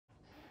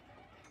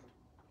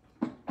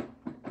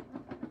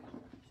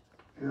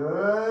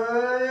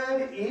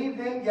Good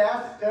evening,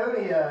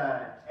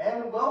 Gastonia,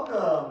 and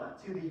welcome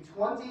to the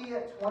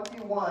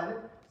 2021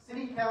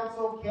 City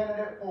Council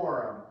Candidate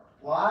Forum,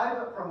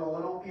 live from the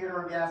Little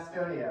Theater of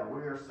Gastonia.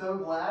 We are so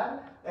glad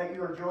that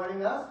you are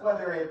joining us,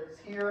 whether it's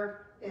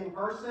here in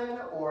person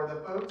or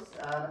the folks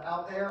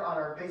out there on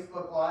our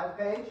Facebook Live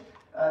page.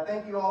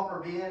 Thank you all for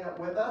being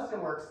with us,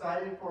 and we're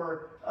excited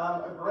for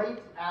a great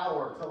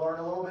hour to learn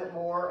a little bit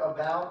more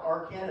about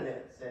our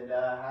candidates and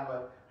have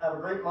a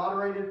great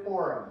moderated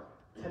forum.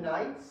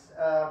 Tonight's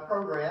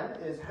program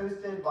is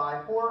hosted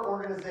by 4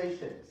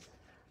 organizations.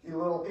 The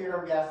Little Theater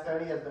of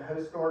Gastonia is the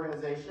host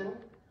organization.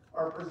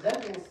 Our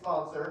presenting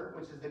sponsor,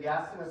 which is the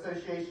Gaston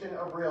Association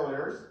of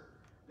Realtors,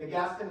 the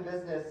Gaston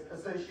Business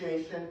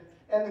Association,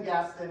 and the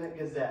Gaston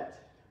Gazette.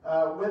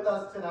 With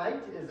us tonight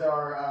is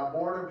our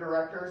board of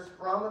directors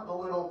from the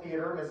Little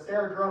Theater. Ms.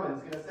 Sarah Drummond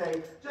is going to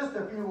say just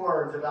a few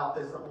words about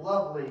this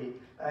lovely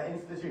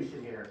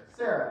institution here.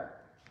 Sarah.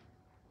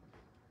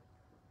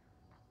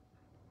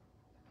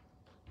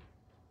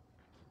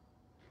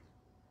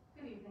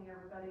 Good evening,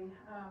 everybody.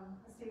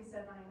 As Steve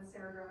said, my name is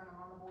Sarah Drummond.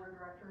 I'm on the board of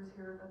directors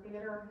here at the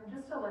theater. And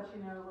just to let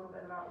you know a little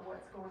bit about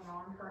what's going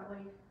on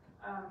currently,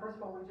 first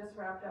of all, we just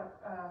wrapped up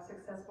a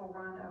successful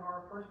run of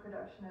our first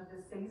production of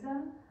this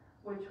season,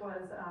 which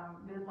was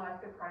Midlife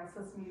the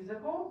Priceless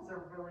Musical. It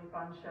was a really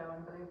fun show.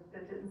 Anybody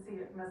that didn't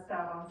see it missed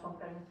out on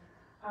something.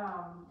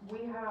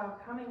 We have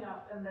coming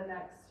up in the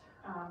next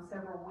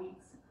several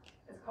weeks,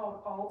 it's called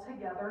All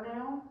Together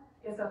Now.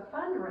 It's a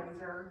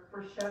fundraiser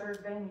for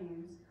shuttered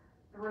venues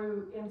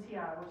through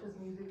MTI, which is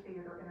Music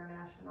Theater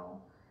International.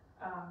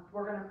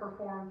 We're going to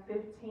perform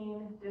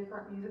 15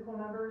 different musical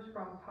numbers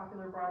from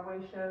popular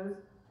Broadway shows.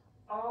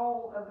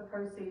 All of the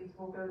proceeds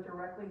will go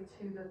directly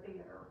to the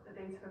theater. The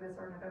dates for this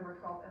are November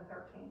 12th and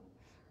 13th.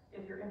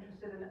 If you're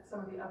interested in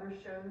some of the other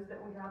shows that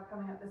we have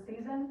coming up this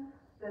season,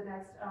 the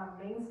next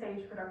main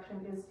stage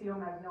production is Steel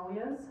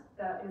Magnolias.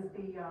 That is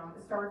it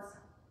starts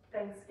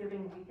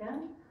Thanksgiving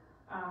weekend,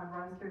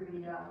 runs through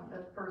the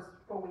first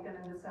full weekend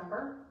in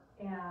December.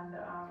 And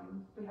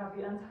we have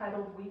the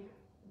Untitled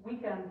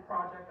Weekend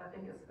Project, I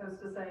think it's supposed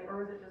to say,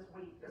 or is it just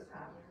week this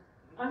time?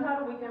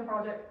 Untitled Weekend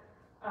Project,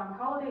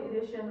 Holiday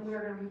Edition. We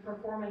are going to be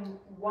performing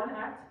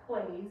 1-act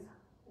plays,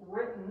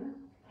 written,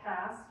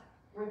 cast,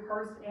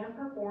 rehearsed, and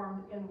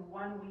performed in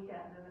one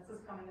weekend. And this is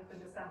coming up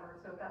in December.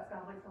 So if that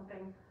sounds like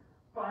something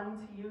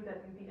fun to you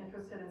that you'd be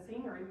interested in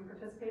seeing or even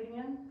participating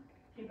in,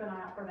 keep an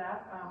eye out for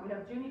that. We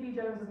have Junie B.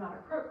 Jones is Not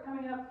a Crook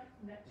coming up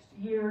next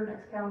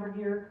calendar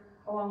year,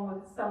 along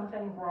with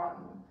Something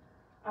Rotten.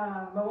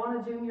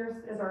 Moana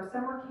Junior is our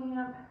summer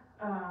camp.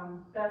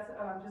 That's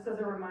just as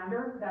a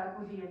reminder, that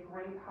would be a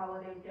great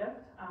holiday gift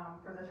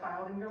for the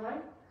child in your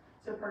life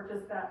to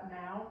purchase that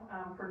now.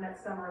 For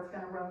next summer, it's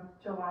going to run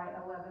July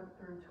 11th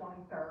through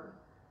 23rd.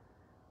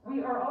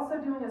 We are also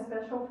doing a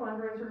special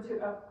fundraiser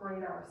to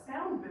upgrade our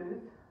sound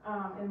booth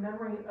in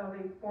memory of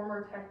a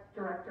former tech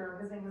director.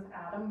 His name is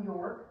Adam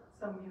York.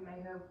 Some of you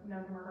may have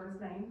known him or heard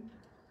his name.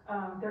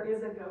 There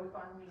is a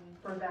GoFundMe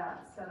for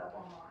that set up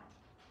online.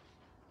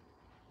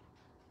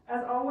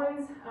 As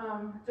always,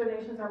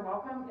 donations are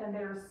welcome, and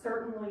they're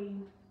certainly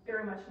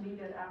very much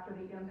needed after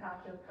the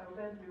impact of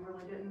COVID. We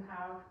really didn't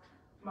have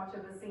much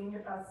of a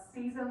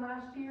season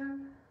last year.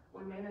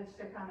 We managed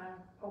to kind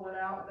of pull it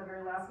out at the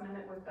very last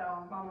minute with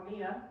Mamma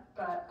Mia,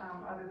 but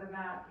other than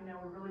that, we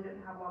really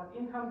didn't have a lot of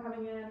income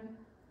coming in.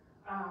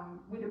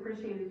 We'd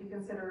appreciate it if you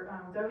consider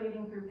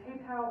donating through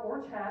PayPal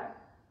or check.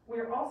 We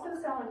are also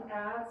selling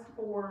ads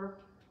for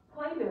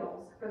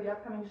playbills for the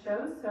upcoming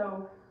shows.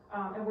 So,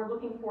 and we're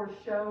looking for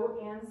show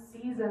and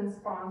season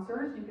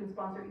sponsors. You can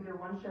sponsor either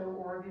one show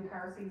or the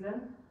entire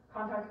season.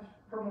 Contact us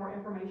for more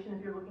information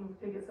if you're looking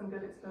to get some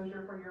good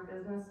exposure for your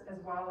business as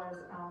well as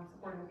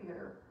supporting the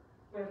theater.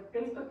 We have a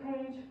Facebook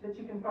page that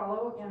you can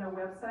follow and a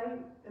website.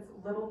 It's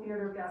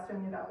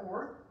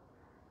littletheaterofgastonia.org.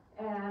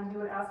 And we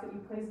would ask that you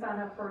please sign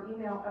up for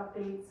email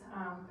updates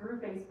through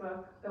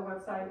Facebook, the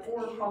website,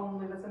 or call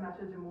and leave us a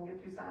message and we'll get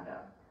you signed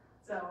up.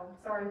 So,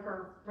 sorry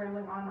for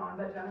rambling on and on,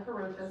 but Jennifer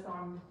wrote this, so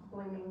I'm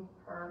blaming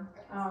her.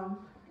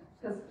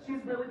 Because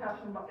she's really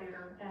passionate about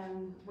theater,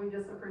 and we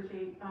just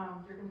appreciate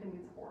your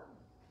continued support.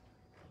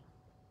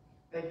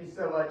 Thank you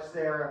so much,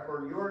 Sarah,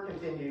 for your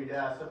continued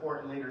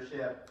support and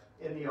leadership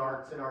in the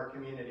arts in our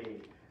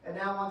community. And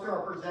now on to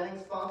our presenting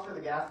sponsor,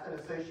 the Gaston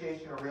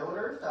Association of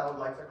Realtors. I would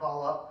like to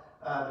call up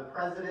the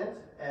president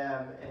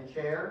and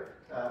chair,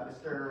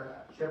 Mr.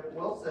 Chip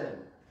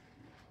Wilson.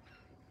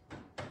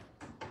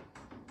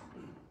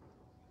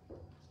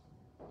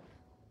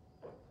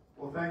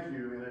 Well, thank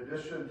you. In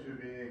addition to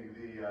being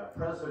the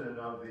president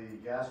of the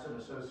Gaston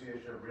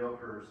Association of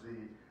Realtors,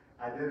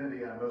 the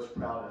identity I'm most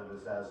proud of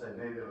is as a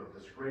native of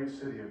this great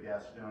city of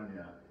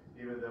Gastonia.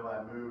 Even though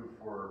I moved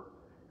for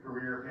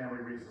career,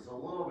 family reasons a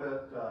little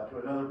bit to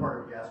another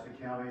part of Gaston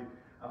County,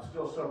 I'm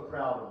still so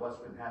proud of what's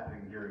been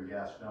happening here in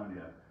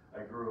Gastonia.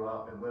 I grew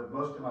up and lived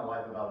most of my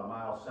life about a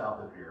mile south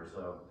of here,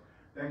 so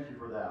thank you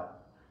for that.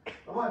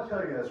 I want to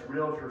tell you, as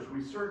realtors,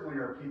 we certainly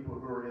are people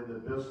who are in the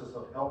business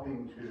of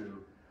helping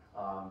to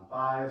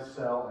buy,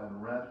 sell,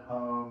 and rent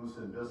homes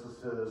and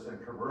businesses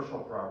and commercial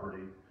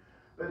property.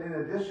 But in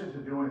addition to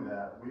doing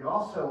that, we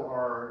also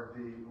are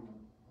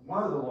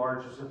one of the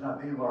largest, if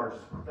not the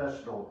largest,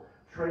 professional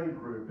trade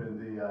group in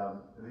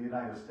the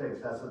United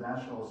States. That's the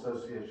National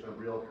Association of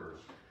Realtors.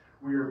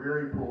 We are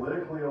very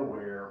politically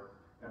aware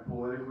and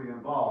politically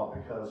involved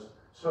because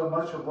so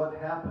much of what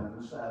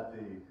happens at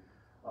the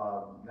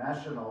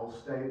national,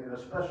 state, and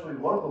especially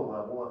local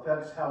level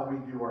affects how we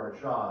do our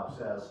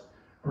jobs as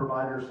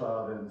providers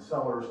of and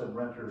sellers and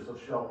renters of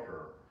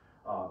shelter.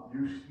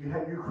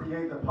 You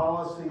create the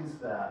policies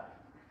that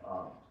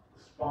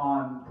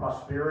spawn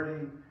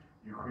prosperity,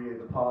 you create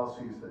the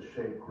policies that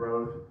shape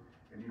growth,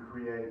 and you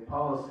create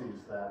policies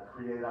that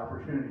create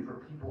opportunity for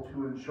people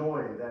to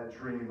enjoy that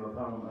dream of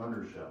home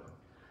ownership.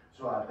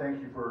 So I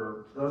thank you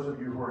for those of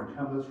you who are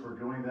incumbents for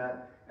doing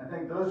that, and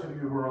thank those of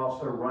you who are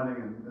also running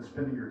and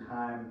spending your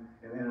time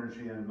and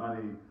energy and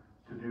money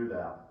to do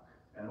that.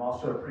 And I'm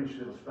also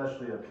appreciative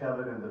especially of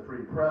Kevin and the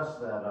Free Press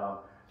that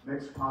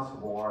makes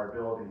possible our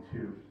ability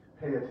to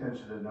pay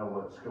attention and know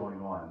what's going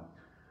on.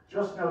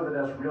 Just know that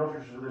as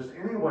realtors, if there's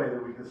any way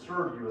that we can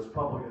serve you as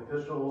public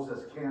officials,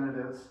 as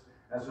candidates,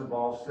 as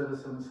involved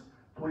citizens,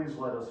 please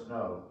let us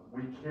know.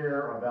 We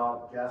care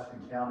about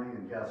Gaston County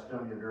and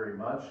Gastonia very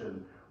much,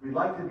 and we'd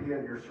like to be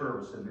at your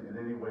service in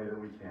any way that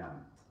we can.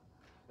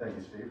 Thank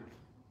you, Steve.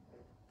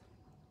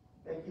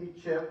 Thank you,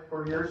 Chip,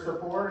 for your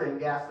support and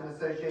Gaston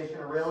Association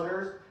of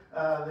Realtors.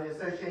 The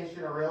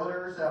Association of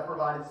Realtors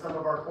provided some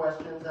of our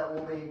questions that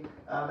we'll be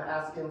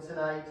asking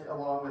tonight,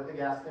 along with the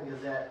Gaston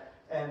Gazette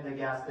and the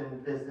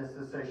Gaston Business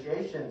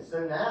Association.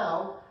 So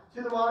now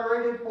to the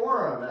moderated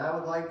forum, and I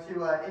would like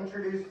to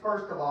introduce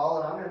first of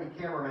all, and I'm going to be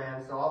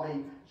cameraman, so I'll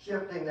be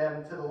shifting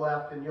them to the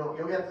left, and you'll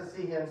get to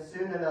see him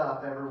soon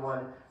enough,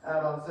 everyone,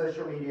 out on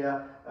social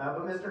media.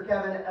 But Mr.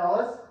 Kevin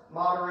Ellis,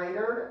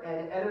 moderator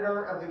and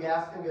editor of the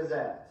Gaston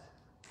Gazette.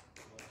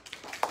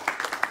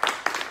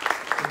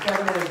 And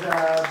Kevin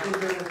has been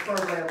doing this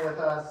program with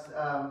us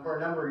for a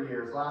number of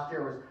years. Last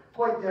year was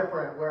quite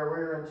different, where we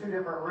were in two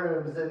different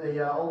rooms in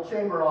the old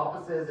chamber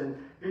offices, and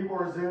people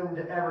were zoomed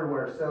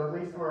everywhere. So at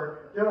least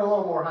we're doing a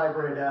little more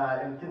hybrid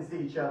and can see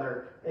each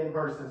other in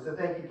person. So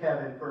thank you,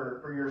 Kevin,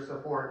 for your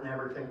support and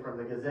everything from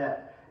the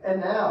Gazette. And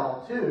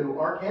now to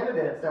our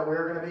candidates that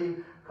we're going to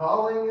be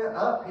calling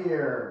up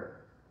here.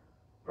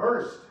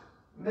 First,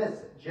 Miss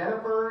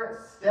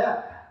Jennifer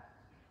Stepp.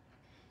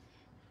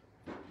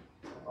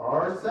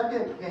 Our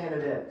second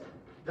candidate,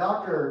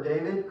 Dr.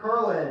 David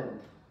Curlin.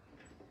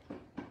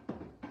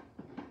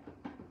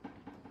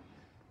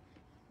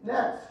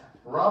 Next,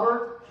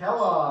 Robert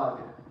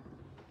Kellogg.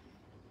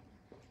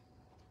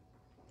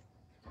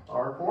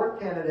 Our fourth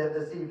candidate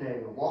this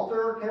evening,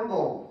 Walter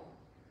Kimball.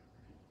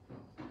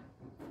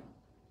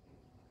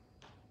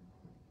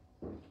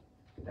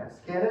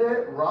 Next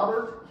candidate,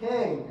 Robert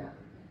King.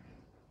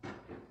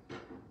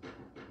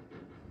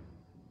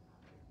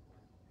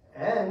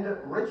 And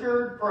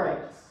Richard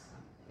Franks.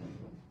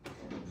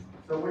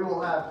 So we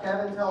will have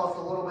Kevin tell us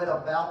a little bit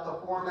about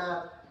the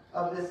format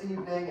of this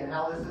evening and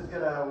how this is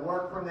going to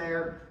work from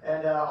there.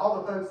 And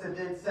all the folks that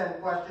did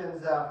send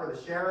questions for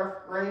the sheriff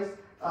race.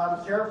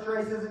 Sheriff's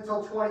race isn't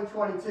until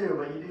 2022,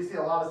 but you do see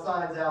a lot of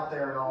signs out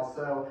there and all.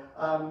 So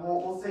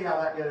we'll see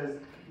how that goes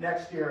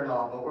next year and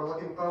all. But we're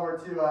looking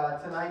forward to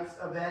tonight's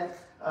event.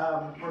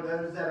 For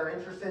those that are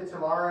interested,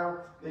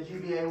 tomorrow the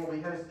GBA will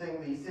be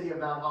hosting the City of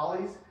Mount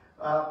Holly's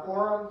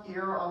forum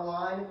here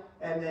online,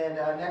 and then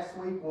next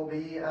week we'll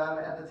be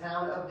at the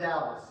town of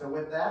Dallas. So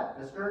with that,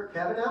 Mr.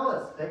 Kevin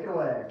Ellis, take it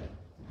away.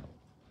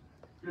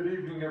 Good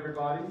evening,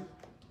 everybody.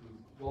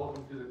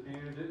 Welcome to the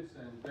candidates,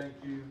 and thank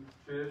you,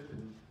 Chip,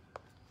 and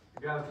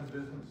the Gaston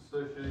Business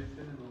Association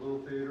and the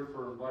Little Theater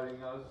for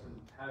inviting us and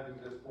having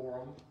this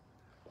forum.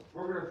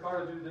 We're going to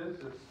try to do this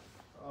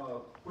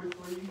as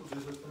quickly.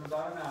 We'll do this in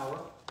about an hour,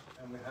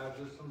 and we have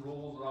just some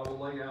rules that I will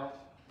lay out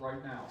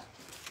right now.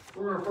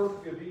 We're going to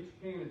first give each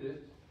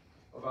candidate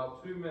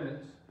about 2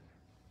 minutes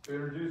to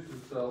introduce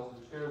themselves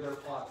and share their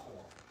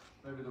platform,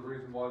 maybe the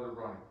reason why they're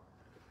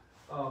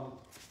running.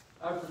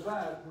 After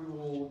that, we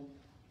will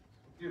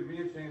give me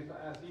a chance to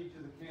ask each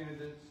of the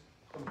candidates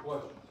some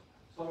questions.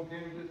 Some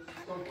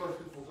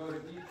questions will go to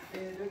each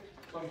candidate,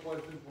 some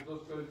questions will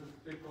just go to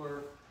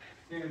particular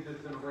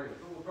candidates in a race.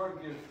 So we'll try to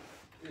give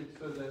it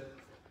so that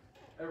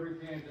every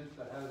candidate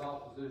that has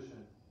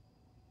opposition,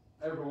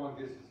 everyone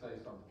gets to say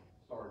something.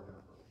 Sorry,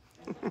 Jennifer.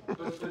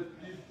 But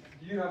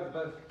you have the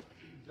best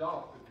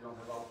job if you don't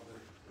have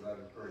opposition, so that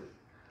is great.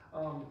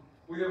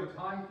 We have a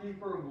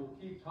timekeeper, and we'll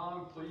keep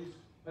time. Please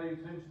pay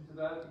attention to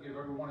that to give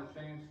everyone a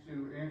chance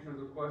to answer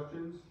the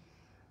questions.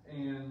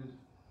 And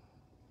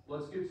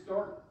let's get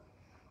started.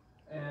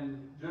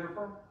 And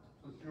Jennifer,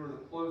 since you're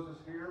the closest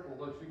here,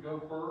 we'll let you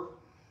go first.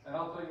 And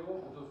I'll tell you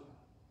what, we'll just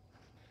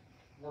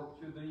work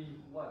to the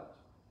left.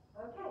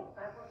 Okay,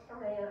 that works for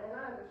me, and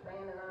I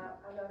understand, and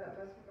I know that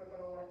most people are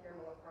going to want to hear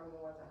more from the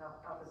ones that have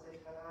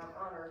opposition, and I'm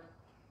honored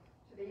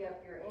to be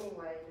up here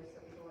anyway, just so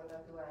people know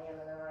who I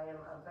am, and that I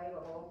am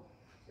available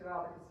to to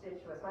all the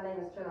constituents. My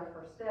name is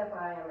Jennifer Stepp.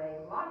 I am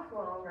a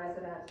lifelong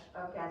resident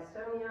of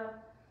Gastonia.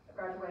 I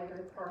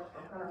graduated first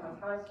from Hunter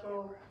House High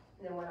School,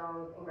 and then went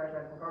on and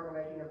graduated from Gardner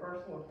Wade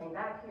University and came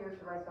back here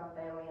to raise my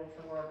family and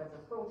to work as a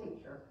school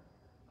teacher.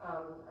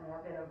 I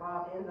have been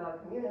involved in the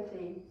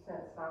community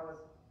since I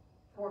was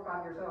 4 or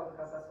 5 years old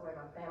because that's the way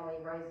my family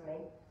raised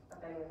me. My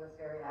family was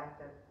very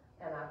active,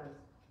 and I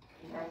just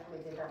naturally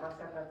did that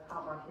myself, and I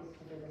taught my kids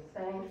to do the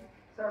same,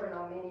 serving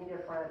on many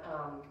different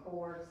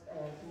boards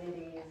and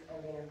committees and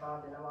being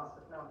involved in lots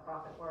of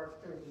nonprofit work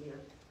through the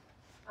years.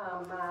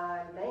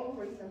 My main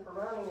reason for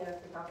running is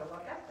because I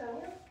love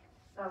Gastonia,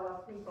 I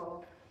love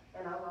people,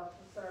 and I love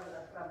to serve, and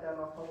that's what I've done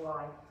my whole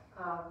life.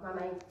 My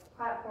main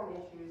platform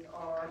issues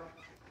are,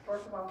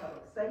 first of all,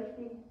 public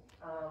safety.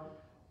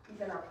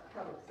 Keeping our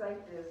public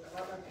safety is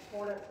of utmost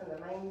importance and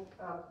the main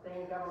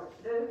thing government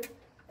should do,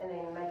 and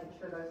then making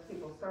sure those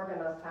people serving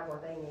us have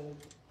what they need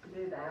to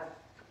do that.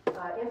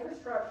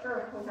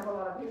 Infrastructure, we have a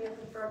lot of new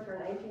infrastructure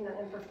and aging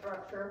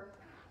infrastructure,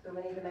 so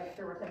we need to make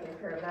sure we're taking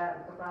care of that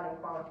and providing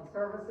quality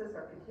services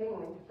or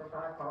continuing to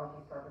provide quality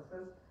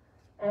services.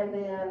 And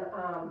then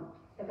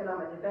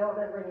economic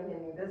development, bringing in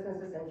new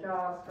businesses and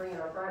jobs, bringing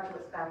our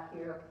graduates back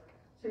here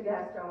to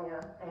Gastonia,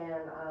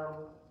 and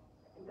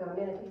the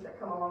amenities that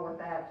come along with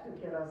that to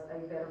give us a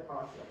better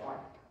quality of life.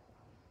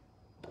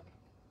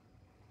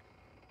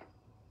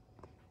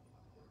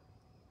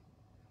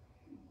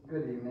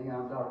 Good evening,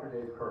 I'm Dr.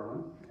 Dave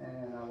Kerwin,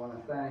 and I want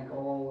to thank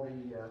all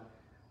the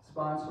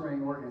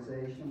sponsoring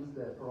organizations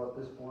that brought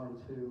this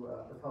forum to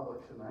the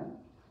public tonight.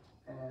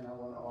 And I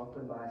want to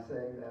open by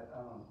saying that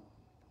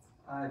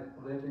I've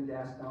lived in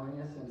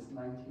Gastonia since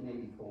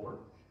 1984.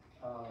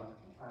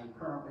 I'm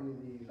currently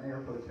the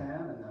Mayor Pro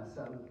Tem and a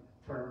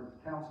 7th-term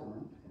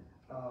councilman.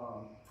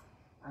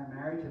 I'm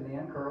married to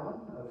Nan Kerwin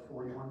of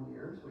 41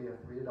 years. We have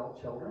 3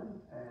 adult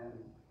children and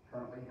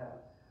currently have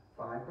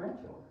 5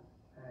 grandchildren.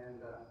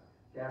 And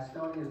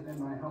Gastonia has been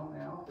my home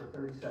now for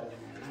 37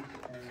 years.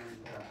 And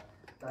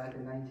back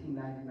in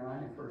 1999,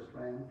 I first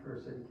ran for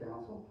city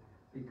council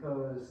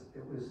because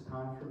it was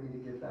time for me to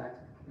get back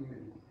to the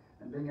community.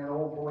 And being an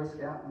old Boy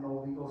Scout and an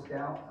old Eagle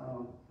Scout,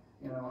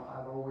 you know,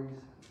 I've always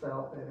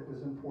felt that it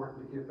was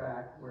important to give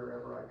back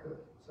wherever I could.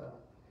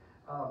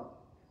 So.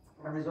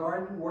 I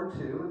reside in Ward 2,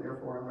 and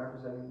therefore I'm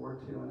representing Ward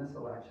 2 in this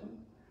election,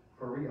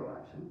 for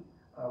re-election.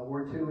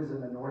 Ward 2 is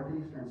in the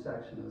northeastern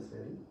section of the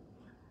city.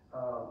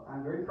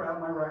 I'm very proud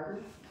of my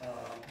record.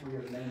 We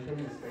have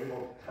maintained a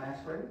stable tax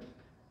rate.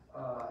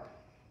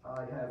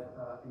 I have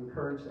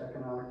encouraged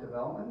economic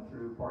development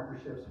through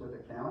partnerships with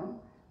the county,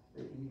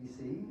 the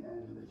EDC,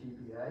 and the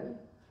GPA,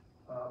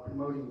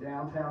 promoting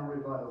downtown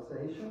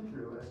revitalization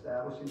through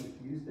establishing the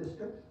Fuse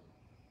District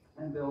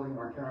and building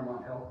our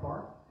Claremont Health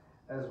Park,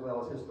 as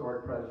well as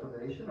historic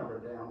preservation of our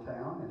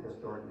downtown and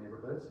historic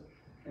neighborhoods,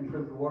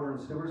 improved water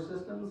and sewer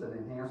systems, and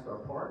enhanced our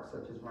parks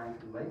such as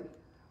Rankin Lake,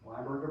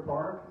 Weinberger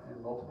Park,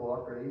 and multiple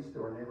upgrades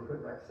to our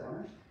neighborhood rec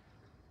centers.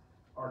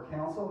 Our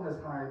council has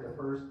hired the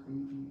first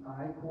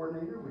DEI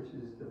coordinator, which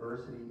is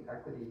Diversity,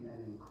 Equity,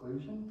 and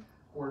Inclusion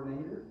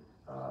coordinator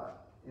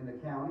in the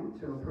county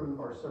to improve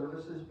our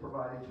services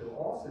provided to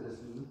all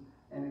citizens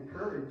and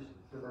encourage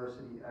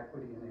diversity,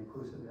 equity, and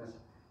inclusiveness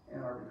in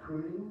our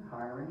recruiting,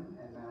 hiring,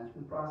 and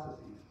management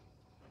processes.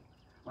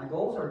 My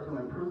goals are to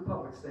improve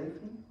public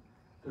safety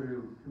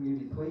through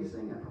community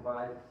policing and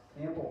provide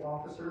ample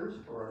officers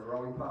for our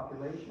growing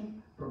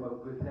population,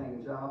 promote good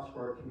paying jobs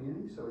for our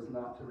community so as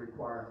not to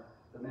require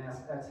the mass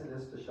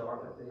exodus to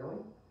Charlotte daily,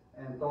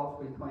 and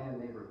thoughtfully plan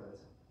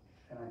neighborhoods.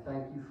 And I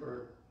thank you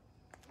for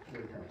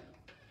your attention.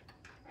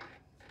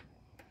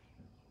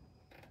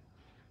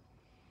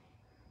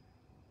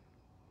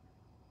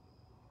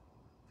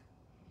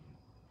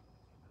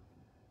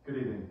 Good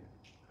evening.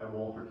 I'm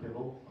Walter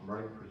Kimball. I'm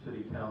running for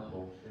City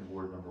Council in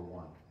Ward Number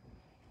 1.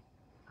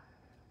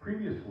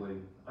 Previously,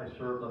 I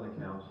served on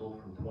the council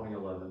from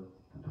 2011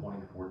 to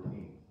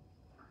 2014.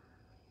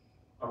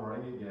 I'm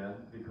running again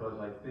because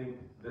I think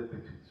that the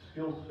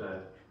skill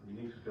set,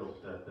 unique skill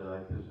set that I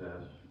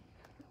possess,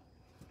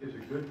 is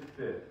a good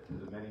fit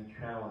to the many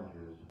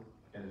challenges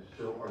and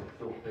are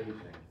still facing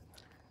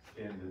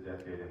in the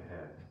decade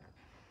ahead.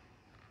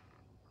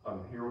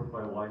 I'm here with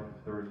my wife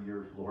of 30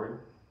 years, Lori.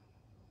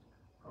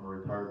 I'm a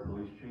retired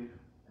police chief,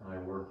 and I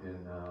work in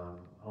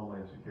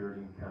Homeland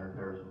Security and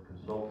counterterrorism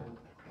consulting.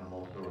 I'm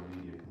also a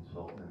media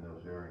consultant in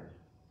those areas.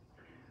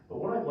 But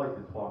what I'd like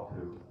to talk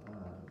to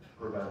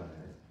for about a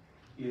minute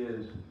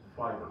is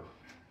fiber.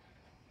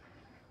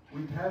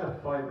 We've had a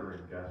fiber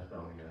in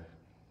Gastonia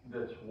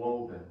that's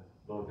woven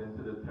both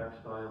into the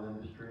textile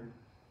industry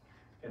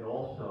and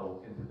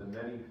also into the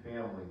many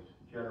families,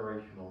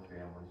 generational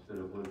families that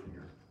have lived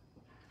here.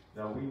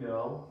 Now we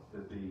know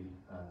that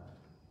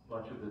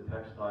much of the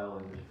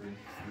textile industry,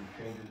 through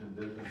changes in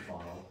business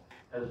model,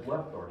 has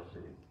left our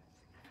city.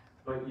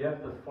 But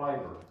yet the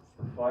fiber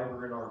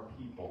in our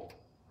people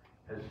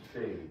has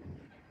stayed.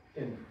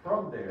 And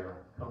from there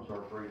comes our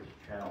greatest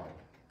challenge.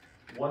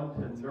 One,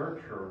 to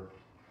nurture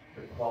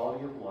the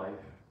quality of life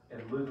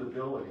and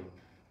livability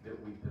that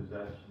we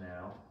possess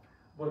now,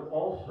 but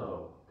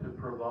also to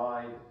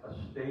provide a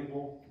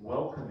stable,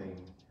 welcoming,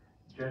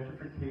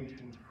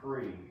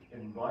 gentrification-free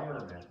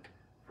environment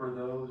for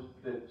those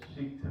that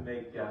seek to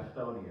make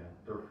Gastonia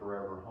their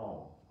forever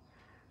home.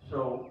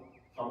 So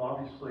I'm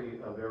obviously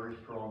a very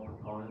strong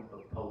proponent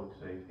of public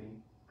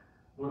safety,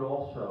 but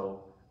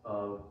also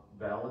of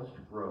balanced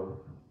growth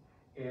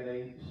and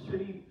a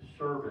city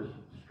service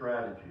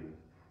strategy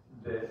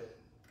that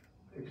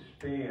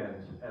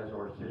expands as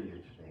our city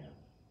expands.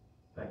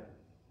 Thank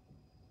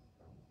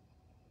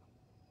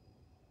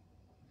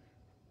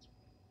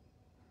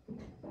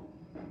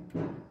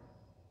you.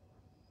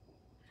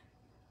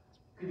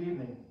 Good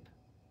evening.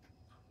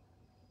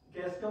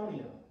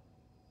 Gastonia,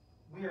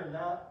 we are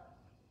not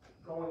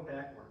going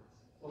backwards,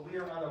 but we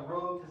are on a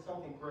road to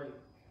something great.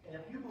 And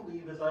if you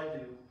believe, as I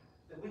do,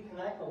 that we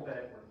cannot go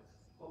backwards,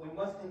 but we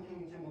must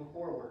continue to move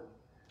forward,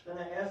 then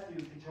I ask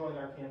you to join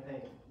our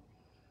campaign.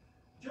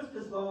 Just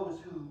as those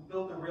who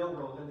built the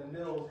railroad and the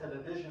mills had a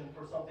vision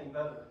for something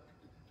better,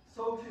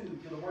 so too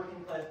do the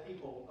working class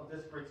people of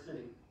this great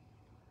city.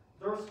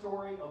 Their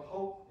story of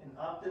hope and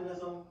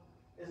optimism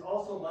is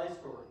also my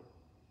story,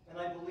 and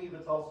I believe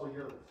it's also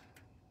yours.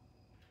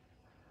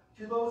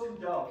 To those who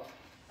doubt,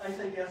 I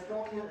say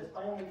Gastonia is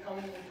finally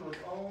coming into its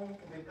own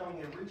and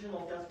becoming a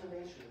regional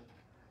destination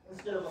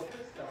instead of a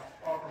pit stop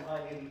off from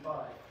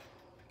I-85.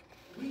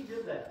 We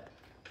did that.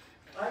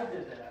 I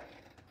did that.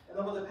 And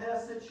over the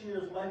past 6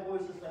 years, my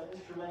voice has been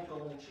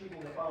instrumental in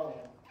achieving the following.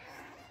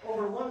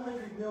 Over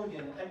 $100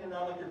 million in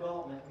economic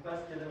development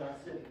invested in our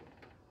city.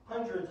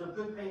 Hundreds of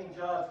good-paying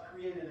jobs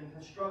created in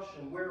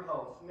construction,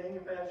 warehouse,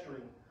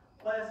 manufacturing,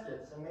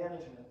 plastics, and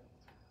management.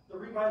 The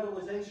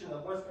revitalization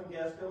of Western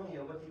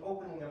Gastonia with the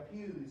opening of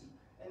Fuse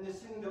and the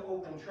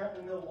soon-to-open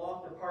Trenton Mill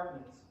Loft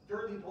Apartments,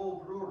 Dirty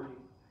Bull Brewery,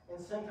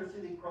 and Center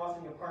City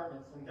Crossing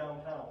Apartments in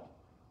downtown.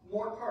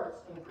 More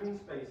parks and green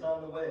space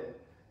on the way,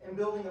 and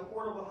building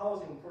affordable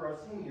housing for our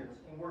seniors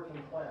and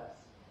working class.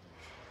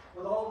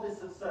 With all this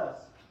success,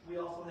 we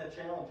also had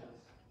challenges.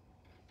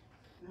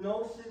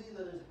 No city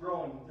that is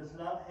growing does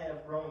not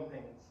have growing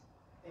pains,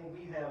 and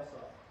we have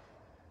some.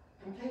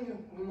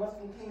 We must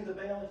continue to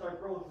balance our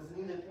growth with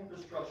needed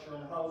infrastructure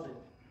and housing.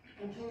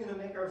 Continue to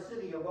make our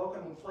city a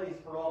welcoming place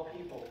for all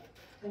people.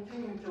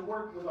 Continue to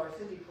work with our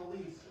city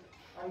police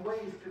on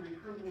ways to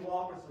recruit new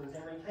officers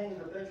and retain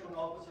the veteran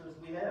officers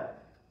we have.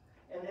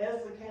 And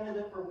as the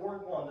candidate for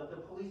Ward 1 that the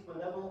Police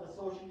Benevolent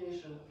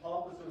Association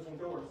officers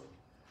endorse,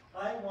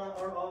 I want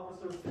our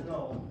officers to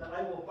know that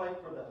I will fight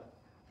for them,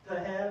 to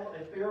have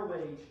a fair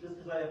wage just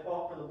as I have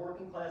fought for the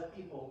working class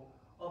people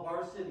of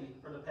our city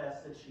for the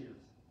past 6 years.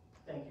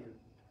 Thank you.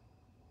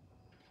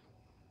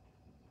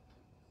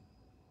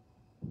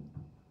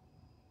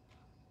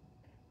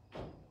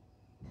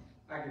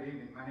 Hi, good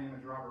evening. My name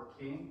is Robert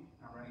King.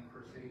 I'm running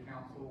for City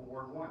Council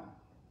Ward 1.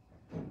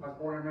 I was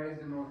born and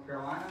raised in North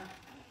Carolina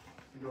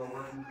into a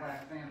working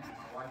class family.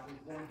 My wife was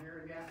born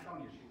here in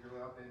Gastonia. She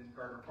grew up in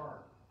Gardner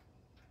Park.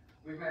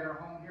 We've made our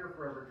home here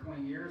for over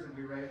 20 years and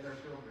we raised our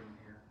children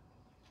here.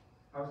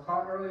 I was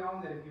taught early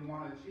on that if you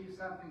want to achieve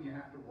something, you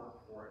have to work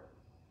for it.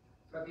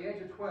 So at the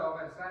age of 12,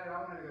 I decided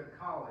I wanted to go to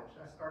college.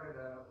 I started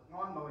a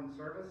lawn mowing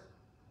service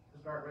to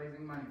start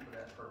raising money for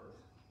that purpose.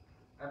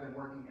 I've been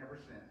working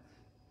ever since.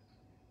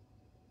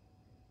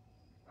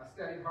 I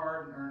studied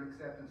hard and earned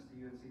acceptance to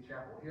UNC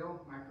Chapel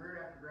Hill. My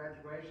career after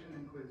graduation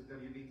includes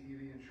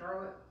WBTV in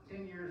Charlotte,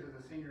 10 years as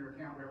a senior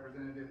account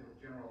representative with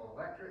General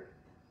Electric,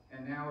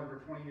 and now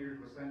over 20 years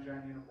with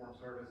Sunshine Uniform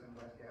Service in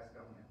West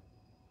Gastonia.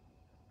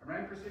 I'm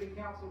running for City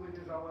Council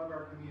because I love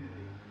our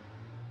community.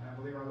 I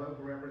believe our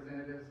local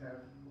representatives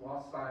have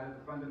lost sight of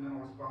the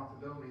fundamental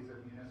responsibilities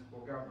of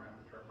municipal government,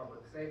 which are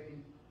public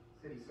safety,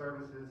 city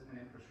services, and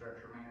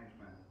infrastructure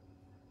management.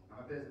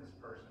 I'm a business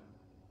person.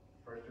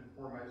 First and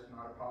foremost,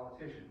 not a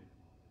politician.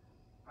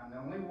 I'm the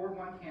only Ward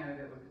 1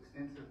 candidate with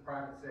extensive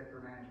private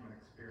sector management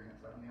experience.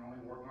 I'm the only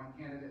Ward 1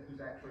 candidate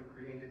who's actually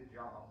created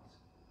jobs.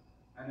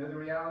 I know the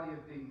reality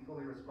of being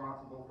fully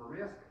responsible for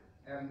risk,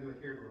 having to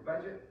adhere to a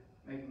budget,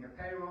 making a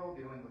payroll,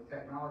 dealing with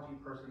technology,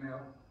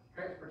 personnel,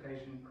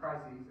 transportation,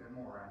 crises, and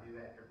more. I do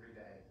that every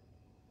day.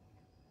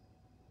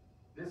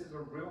 This is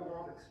a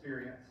real-world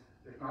experience.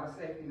 There's not a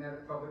safety net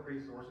of public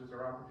resources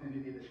or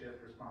opportunity to shift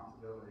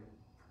responsibility.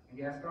 In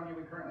Gastonia,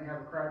 we currently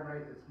have a crime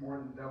rate that's more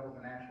than double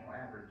the national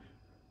average.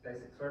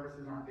 Basic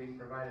services aren't being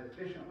provided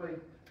efficiently,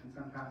 and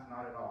sometimes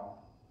not at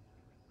all.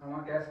 I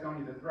want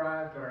Gastonia to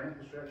thrive, but our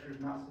infrastructure is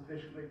not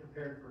sufficiently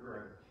prepared for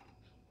growth.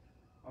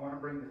 I want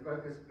to bring the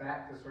focus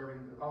back to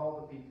serving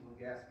all the people of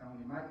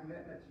Gastonia. My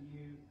commitment to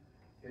you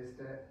is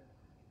to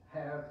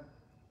have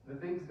the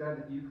things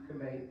done that you've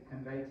conveyed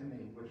to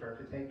me, which are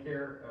to take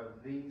care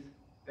of these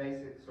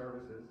basic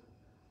services.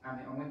 I'm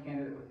the only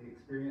candidate with the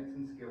experience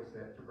and skill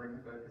set to bring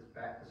the focus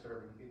back to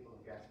serving the people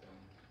of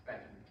Gastonia.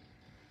 Thank you.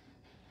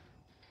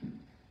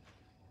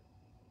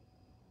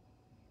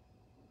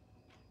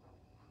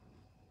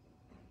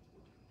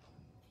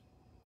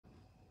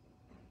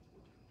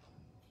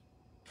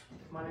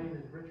 My name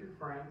is Richard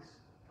Franks.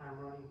 I'm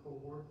running for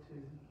Ward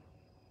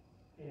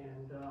 2.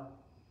 And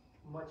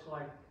much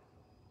like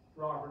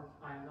Robert,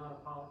 I am not a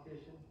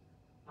politician.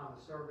 I'm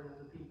a servant of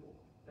the people.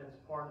 That's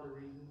part of the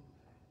reason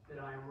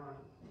that I am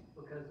running,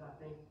 because I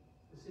think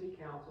the city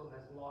council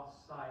has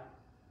lost sight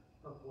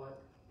of what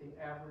the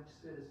average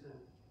citizen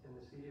in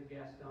the city of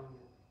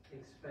Gastonia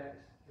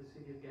expects the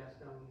city of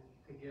Gastonia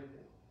to give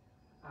them.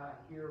 I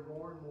hear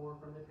more and more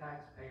from the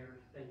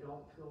taxpayers, they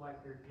don't feel like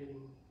they're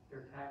getting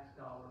their tax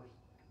dollars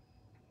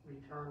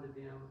returned to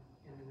them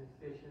in an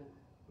efficient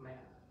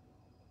manner.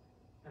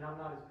 And I'm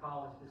not as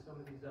polished as some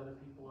of these other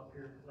people up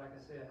here, because like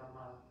I said, I'm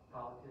not a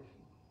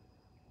politician.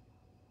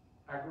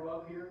 I grew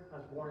up here.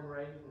 I was born and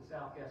raised in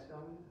South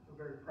Gastonia. I'm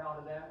very proud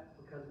of that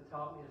because it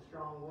taught me a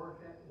strong work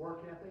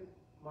ethic,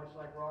 much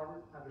like Robert.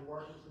 I've been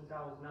working since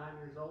I was 9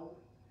 years old,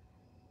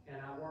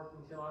 and I worked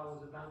until I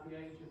was about the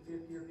age of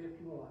 50 or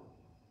 51.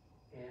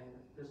 And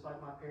just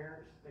like my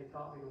parents, they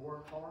taught me to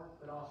work hard,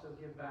 but also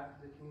give back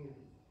to the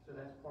community. So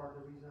that's part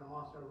of the reason I'm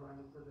also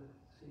running for the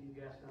city of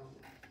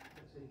Gastonia,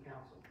 the city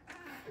council,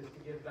 is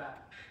to give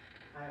back.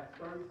 I have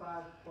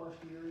 35 plus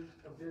years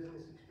of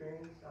business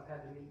experience. I've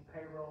had to meet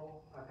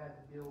payroll. I've had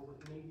to deal with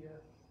media.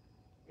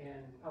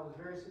 And I was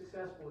very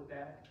successful at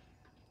that.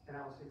 And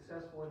I was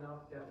successful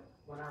enough that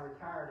when I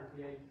retired at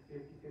the age of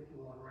 50,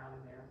 51, around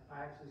in there,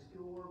 I actually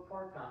still work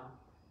part-time.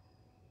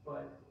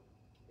 But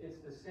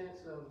it's the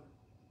sense of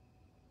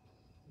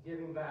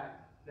giving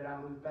back that I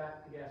moved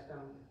back to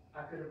Gastonia.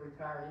 I could have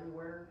retired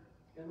anywhere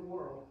in the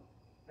world.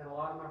 And a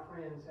lot of my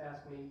friends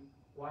ask me,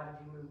 why did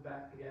you move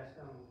back to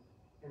Gastonia?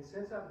 And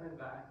since I've been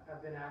back, I've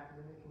been active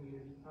in the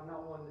community. I'm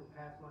not one that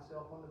pats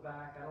myself on the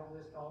back. I don't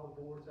list all the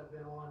boards I've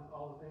been on,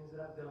 all the things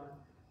that I've done,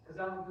 because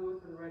I don't do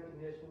it for the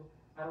recognition.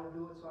 I don't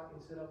do it so I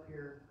can sit up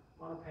here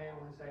on a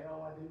panel and say,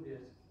 oh, I do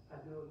this. I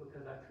do it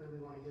because I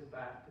truly want to give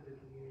back to the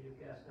community of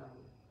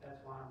Gastonia.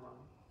 That's why I'm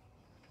running.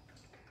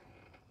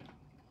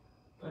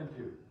 Thank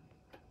you.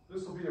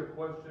 This will be a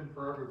question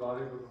for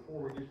everybody, but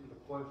before we get to the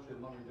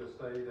question, let me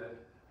just say that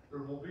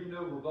there will be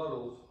no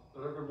rebuttals,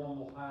 but everyone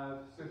will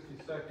have 60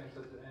 seconds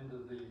at the end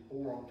of the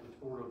forum to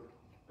sort of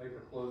make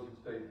a closing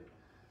statement.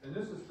 And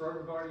this is for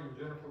everybody, and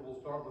Jennifer,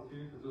 we'll start with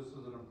you because this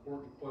is an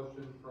important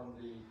question from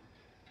the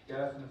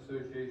Gaston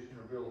Association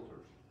of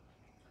Realtors.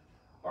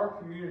 Our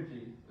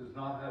community does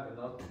not have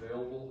enough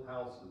available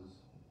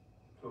houses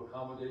to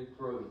accommodate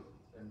growth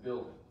and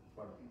building.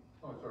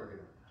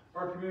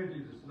 Our community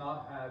does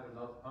not have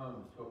enough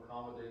homes to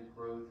accommodate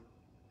growth,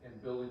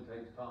 and building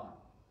takes time.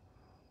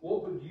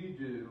 What would you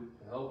do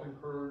to help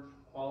encourage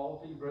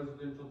quality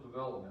residential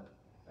development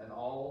at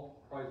all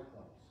price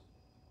points?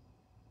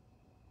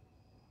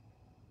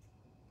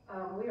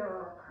 We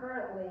are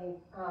currently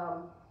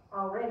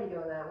already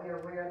doing that. We are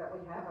aware that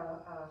we have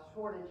a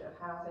shortage of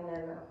housing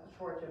and a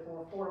shortage of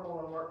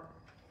affordable and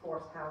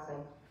workforce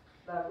housing.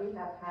 But we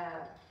have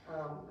had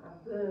a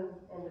boom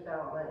in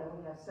development, and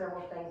we have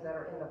several things that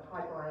are in the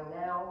pipeline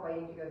now,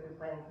 waiting to go through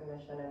planning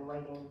commission and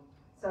waiting.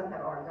 Some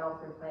have already gone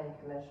through planning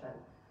commission.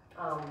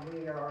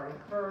 We are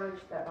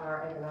encouraged that by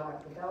our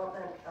economic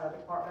development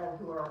department,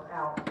 who are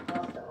out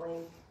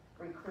constantly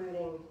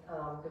recruiting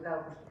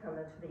developers to come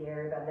into the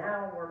area, but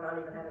now we're not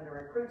even having to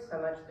recruit so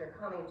much, they're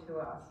coming to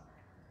us.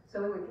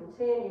 So we would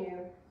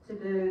continue to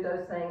do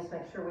those things,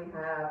 make sure we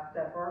have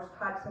diverse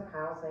types of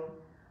housing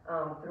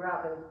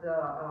throughout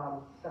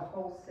the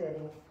whole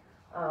city,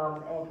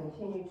 and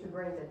continue to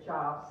bring the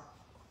jobs,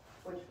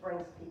 which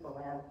brings people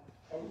in,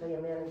 and the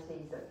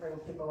amenities that bring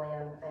people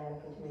in,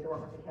 and continue to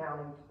work with the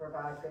county to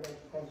provide good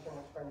education,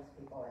 which brings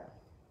people in.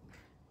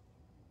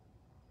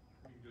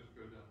 You can just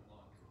go down the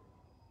line.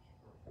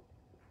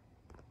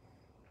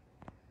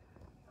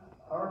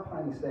 Our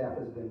planning staff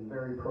has been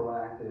very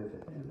proactive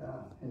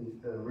in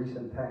the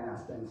recent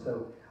past, and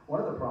so one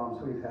of the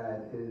problems we've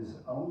had is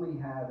only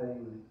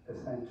having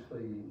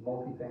essentially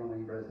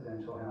multifamily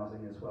residential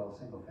housing as well as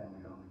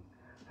single-family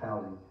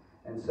housing.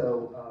 And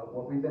so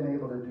what we've been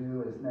able to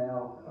do is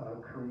now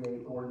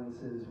create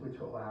ordinances which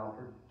allow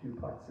for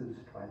duplexes,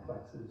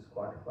 triplexes,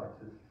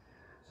 quadruplexes.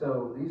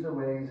 So these are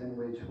ways in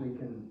which we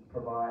can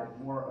provide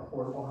more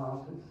affordable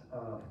houses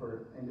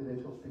for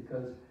individuals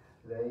because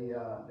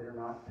they're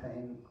not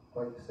paying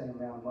quite the same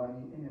amount of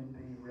money in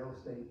the real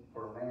estate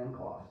or land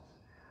costs.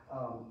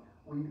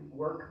 We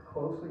work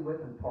closely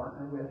with and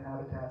partner with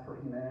Habitat for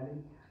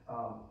Humanity.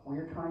 We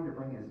are trying to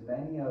bring as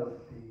many of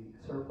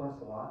the surplus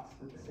lots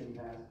that the city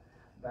has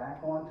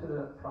back onto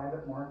the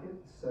private market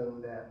so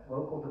that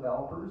local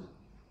developers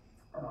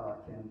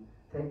can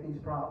take these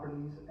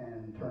properties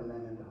and turn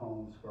them into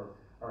homes for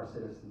our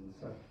citizens.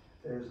 So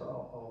there's a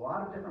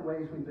lot of different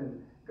ways we've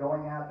been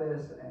going at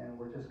this, and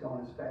we're just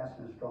going as fast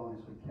and as strong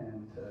as we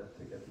can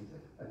to get these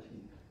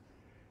achieved.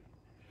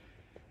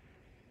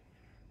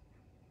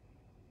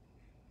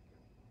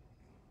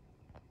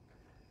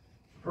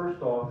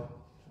 First off,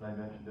 and I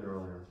mentioned it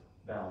earlier,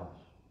 balance.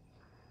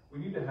 We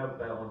need to have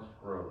balanced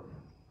growth.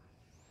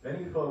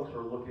 Many folks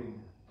are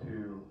looking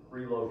to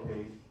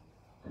relocate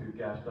to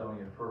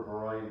Gastonia for a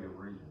variety of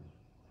reasons.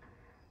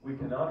 We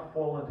cannot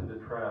fall into the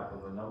trap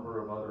of a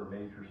number of other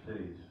major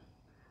cities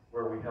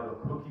where we have a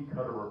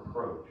cookie-cutter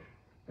approach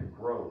to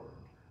growth,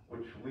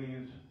 which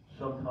leaves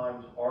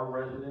sometimes our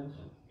residents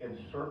and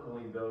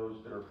certainly those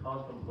that are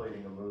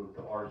contemplating a move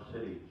to our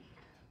city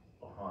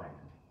behind.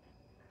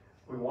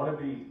 We want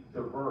to be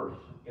diverse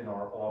in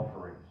our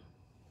offerings,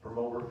 from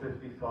over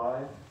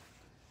 55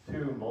 to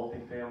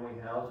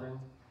multifamily housing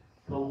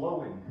to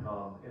low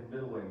income and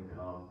middle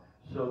income,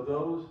 so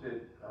those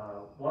that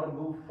want to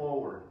move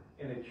forward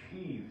and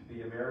achieve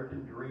the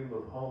American dream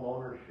of home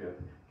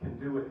ownership can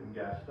do it in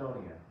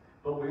Gastonia.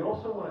 But we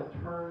also want to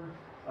turn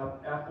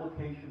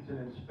applications and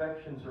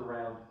inspections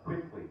around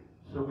quickly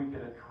so we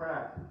can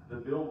attract the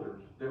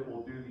builders that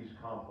will do these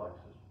complexes.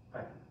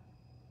 Thank you.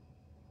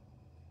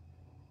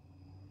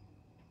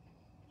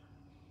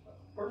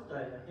 First,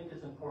 I think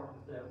it's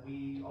important that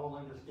we all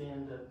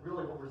understand that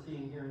really what we're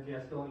seeing here in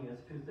Gastonia is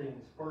two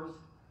things. First,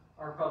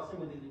 our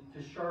proximity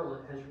to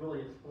Charlotte has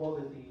really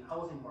exploded the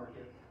housing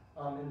market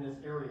in this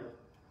area.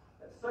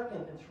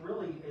 Second, it's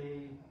really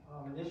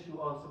an issue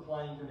of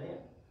supply and demand.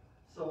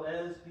 So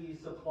as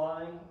the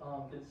supply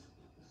gets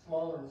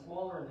smaller and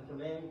smaller and the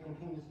demand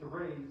continues to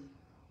raise,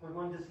 we're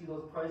going to see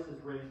those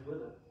prices raised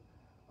with it.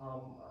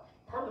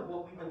 Part of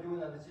what we've been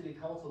doing on the City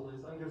Council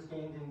is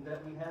understanding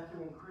that we have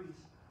to increase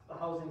the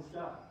housing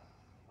stock.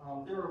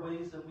 There are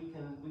ways that we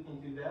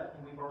can do that,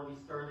 and we've already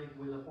started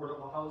with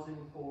affordable housing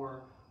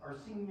for our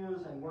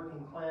seniors and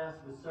working class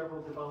with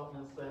several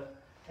developments that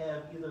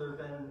have either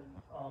been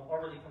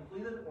already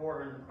completed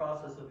or in the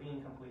process of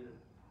being completed.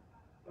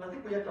 But I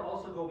think we have to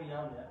also go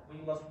beyond that. We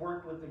must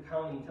work with the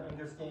county to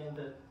understand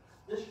that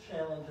this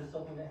challenge is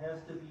something that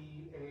has to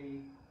be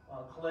a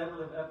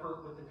collaborative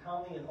effort with the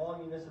county and all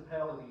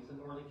municipalities in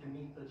order to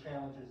meet the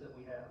challenges that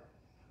we have.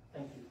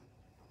 Thank you.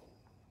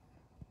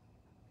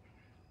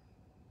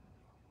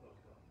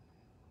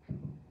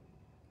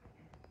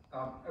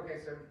 Okay,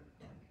 so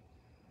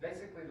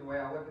basically the way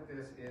I look at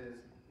this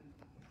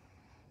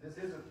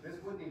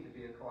would need to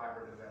be a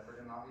collaborative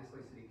effort, and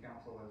obviously City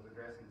Council is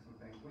addressing some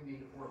things. We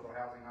need affordable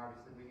housing,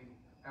 obviously we need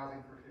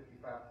housing for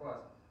 55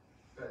 plus,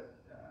 but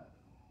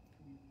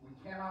we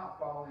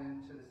cannot fall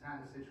into this kind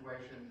of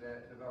situation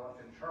that developed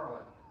in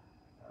Charlotte,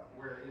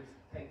 where it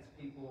takes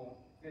people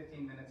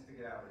 15 minutes to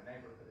get out of their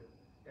neighborhood.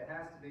 It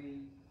has to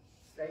be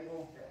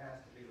stable, it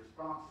has to be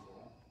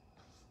responsible.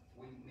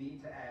 We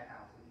need to add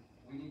housing.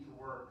 We need to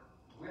work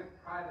with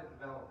private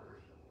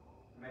developers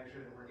to make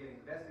sure that we're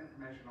getting the best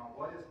information on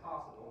what is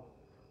possible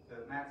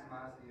to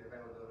maximize the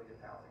availability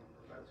of housing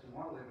for folks who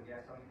want to live in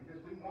Gastonia,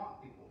 because we want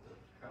people to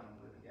come and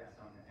live in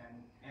Gastonia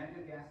and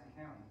in Gaston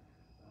County.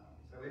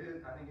 So it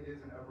is, I think it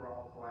is an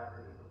overall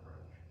collaborative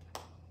approach.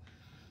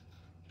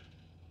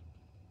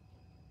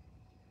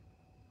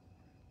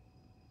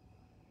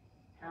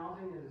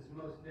 Housing is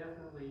most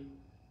definitely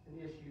an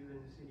issue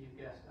in the city of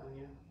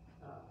Gastonia.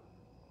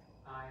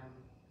 I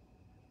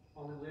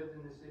only lived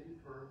in the city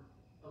for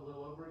a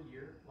little over a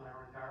year. When I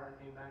retired, I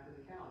came back to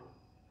the county.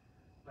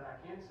 But I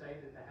can say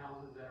that the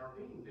houses that are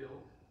being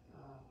built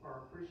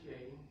are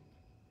appreciating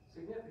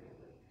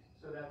significantly.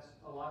 So that's,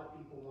 a lot of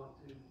people want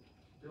to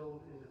build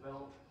and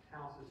develop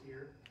houses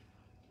here.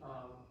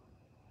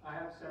 I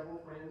have several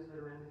friends that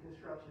are in the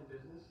construction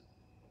business,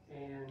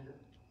 and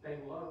they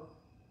love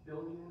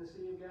building in the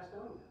city of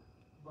Gastonia.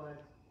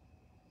 But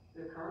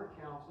the current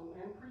council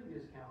and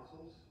previous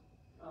councils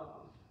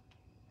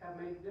have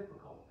made it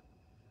difficult.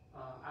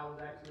 I was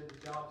actually at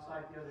the job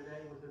site the other day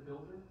with a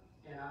builder,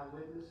 and I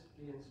witnessed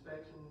the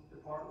inspection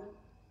department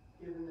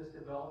giving this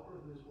developer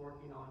who's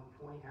working on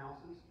 20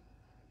 houses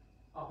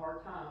a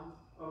hard time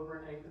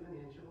over 1/8 of an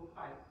inch of a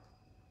pipe.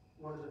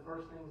 One of the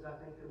first things I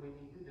think that we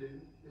need to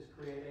do is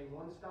create a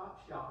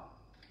one-stop shop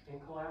in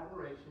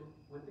collaboration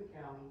with the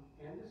county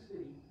and the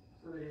city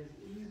so that it is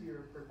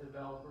easier for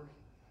developers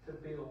to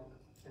build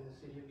in the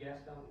city of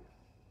Gastonia.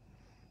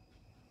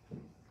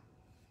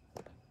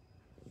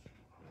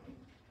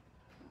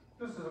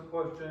 This is a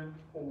question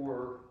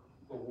for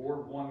the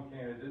Ward 1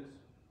 candidates,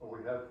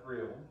 we have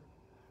 3 of them.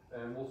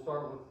 And we'll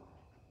start with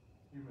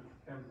you, Mr.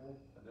 Kimball,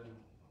 and then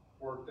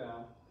work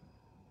down.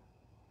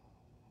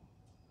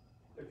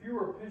 If you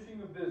were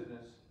pitching a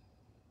business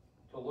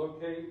to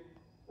locate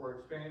or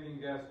expand in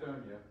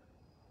Gastonia,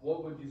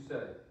 what would you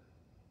say?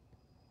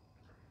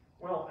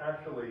 Well,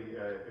 actually,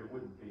 it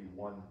wouldn't be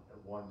one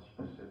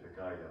specific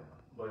item,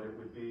 but it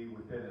would be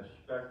within a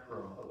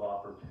spectrum of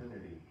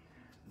opportunity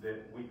that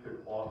we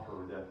could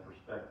offer that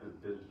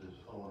prospective business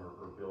owner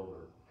or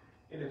builder.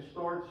 And it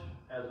starts,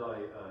 as I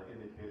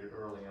indicated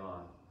early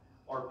on,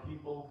 our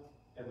people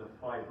and the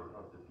fiber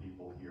of the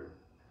people here.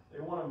 They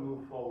want to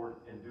move forward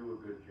and do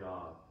a good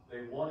job.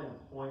 They want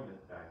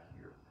employment back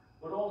here.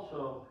 But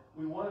also,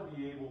 we want to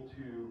be able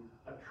to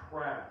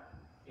attract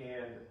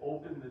and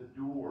open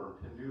the door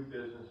to new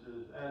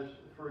businesses, as,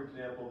 for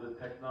example, the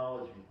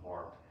technology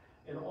park,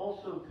 and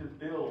also to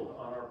build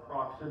on our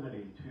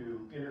proximity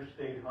to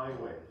interstate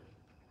highways,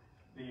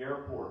 the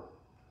airport,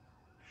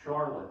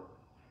 Charlotte,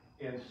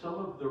 and some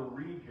of the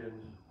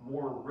region's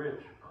more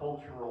rich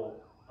cultural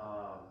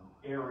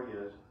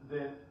areas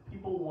that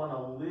people want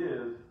to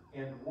live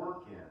and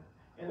work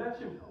in. And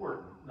that's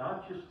important,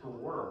 not just to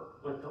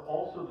work, but to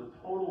also the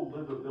total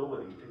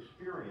livability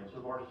experience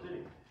of our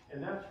city.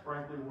 And that's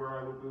frankly where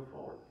I would move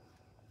forward.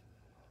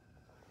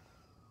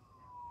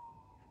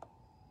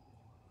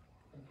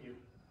 Thank you.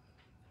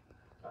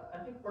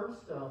 I think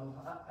first,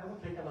 I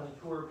would take them on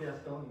a tour of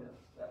Gastonia.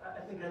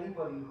 I think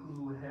anybody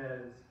who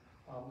has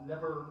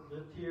never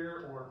lived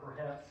here or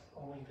perhaps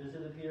only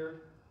visited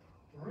here,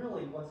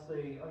 really once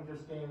they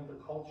understand the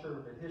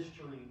culture, the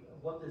history,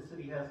 what the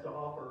city has to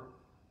offer,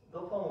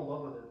 they'll fall in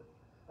love with it.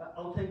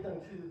 I'll take them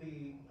to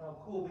the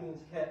Cool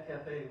Beans Cat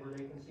Cafe where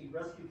they can see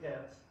rescue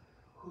cats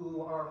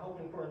who are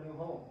hoping for a new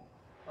home.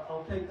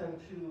 I'll take them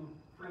to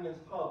Freeman's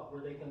Pub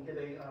where they can get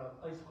a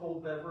ice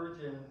cold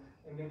beverage and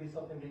maybe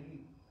something to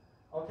eat.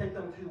 I'll take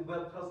them to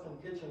Webb Custom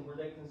Kitchen where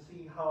they can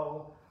see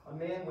how a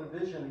man with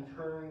vision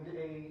turned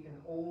an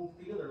old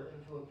theater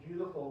into a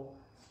beautiful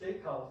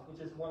steakhouse,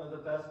 which is one of the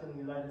best in the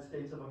United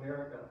States of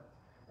America.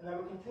 And I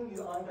would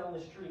continue on down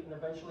the street and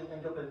eventually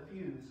end up at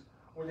Fuse,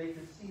 where they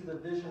could see the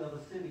vision of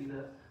a city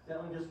that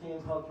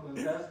understands how to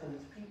invest in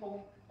its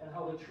people and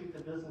how to treat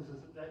the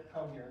businesses that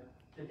come here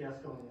to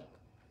Gastonia.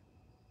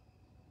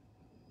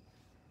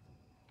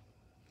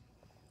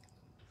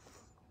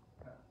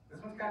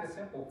 This one's kind of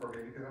simple for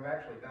me because I've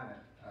actually done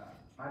it.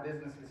 My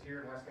business is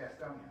here in West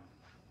Gastonia.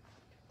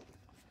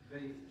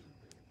 The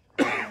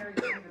primary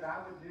thing that I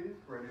would do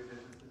for a new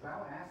business is I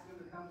would ask them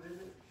to come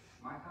visit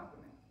my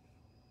company.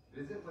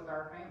 Visit with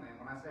our family.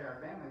 And when I say our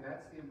family,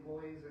 that's the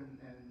employees and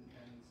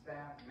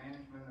staff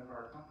management of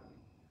our company.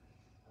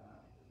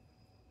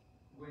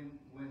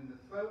 When the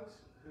folks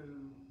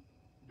who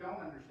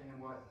don't understand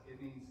what it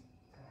means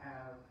to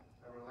have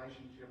a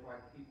relationship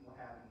like people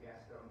have in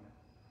Gastonia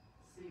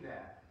see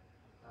that,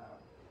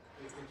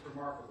 it's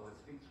remarkable. It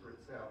speaks for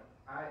itself.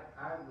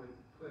 I would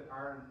put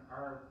our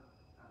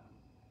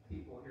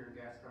people here in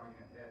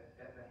Gastonia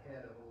at the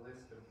head of a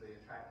list of the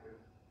attractive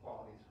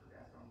qualities for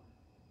Gastonia.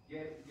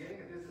 Getting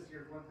a business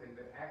here is one thing,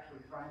 but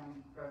actually finding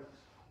folks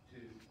to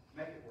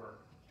make it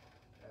work,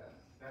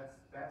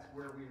 that's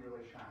where we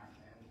really shine.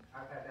 And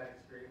I've had that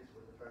experience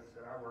with the folks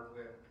that I work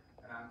with,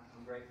 and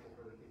I'm grateful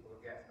for the people of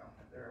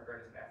Gastonia. They're our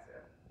greatest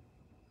asset.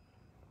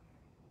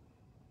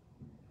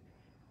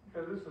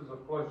 Okay, this is a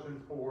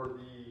question for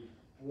the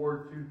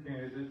Ward 2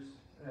 candidates,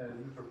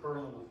 and Mr.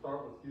 Furlan, will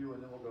start with you,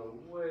 and then we'll go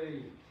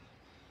way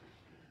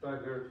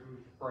back there to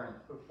Mr. Frank.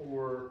 But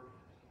for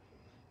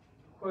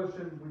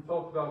question, we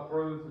talked about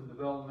growth and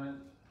development,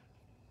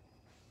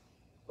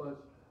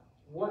 but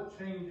what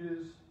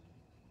changes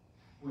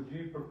would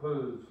you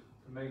propose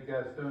to make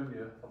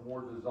Gastonia a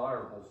more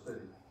desirable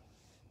city?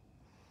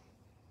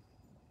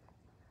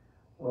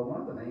 Well,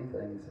 one of the main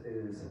things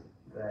is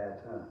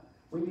that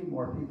we need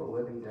more people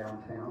living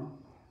downtown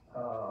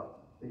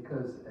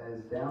because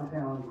as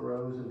downtown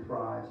grows and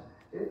thrives,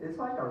 it's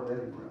like our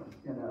living room.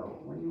 You know,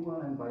 when you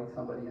want to invite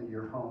somebody into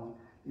your home,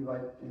 you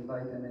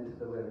invite them into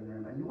the living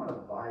room, and you want a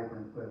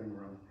vibrant living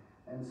room.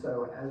 And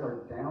so as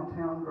our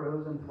downtown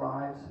grows and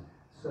thrives,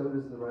 so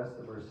does the rest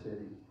of our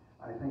city.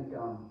 I think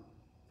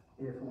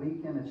if we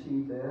can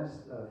achieve this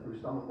through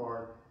some of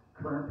our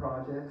current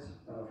projects,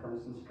 for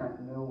instance,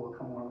 Trenton Mill will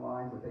come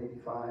online with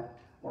 85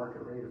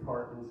 market rate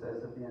apartments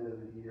as of the end of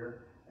the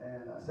year,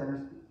 and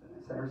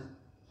Center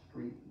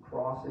Street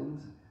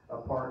Crossings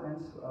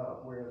apartments,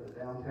 where the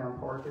downtown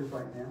park is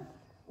right now,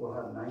 will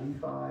have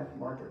 95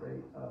 market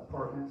rate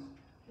apartments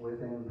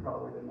within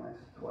probably the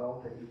next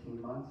 12 to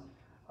 18 months.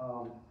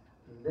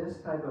 This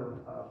type of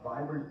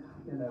vibrant,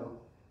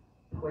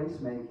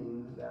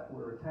 placemaking that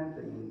we're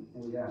attempting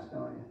in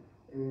Gastonia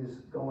is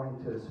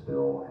going to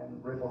spill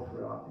and ripple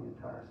throughout the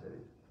entire city.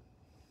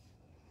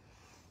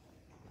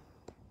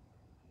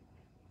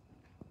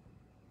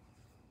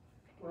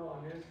 Well,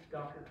 on this,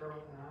 Dr.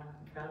 Curl and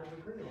I kind of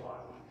agree a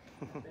lot on.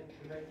 I think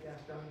to make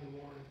Gastonia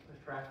more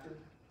attractive,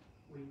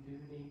 we do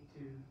need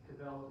to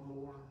develop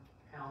more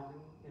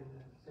housing in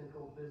the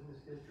central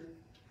business district.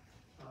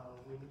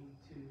 We need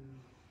to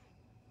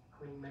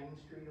clean Main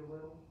Street a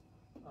little.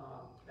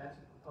 That's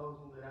a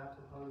proposal that I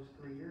proposed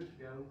 3 years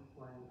ago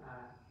when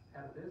I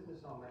had a business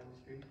on Main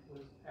Street,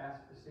 was ask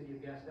the city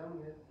of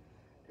Gastonia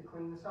to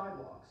clean the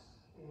sidewalks.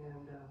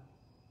 And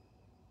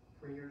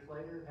 3 years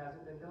later, it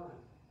hasn't been done.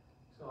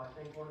 So I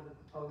think one of the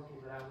proposals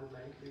that I would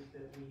make is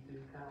that we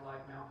do kind of like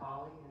Mount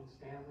Holly and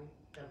Stanley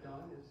have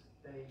done, is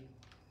they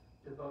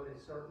devote a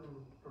certain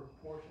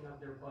proportion of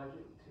their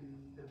budget to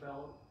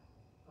develop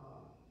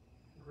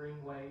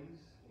greenways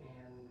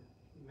and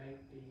make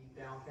the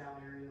downtown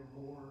area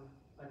more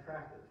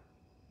attractive.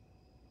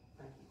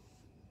 Thank you.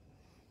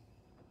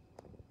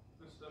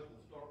 Ms. Steph,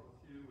 we'll start with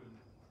you and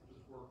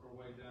just work our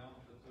way down,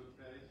 if that's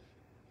okay.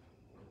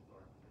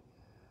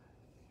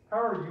 How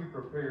are you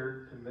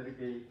prepared to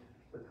mitigate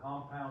the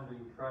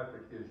compounding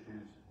traffic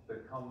issues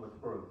that come with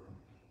growth?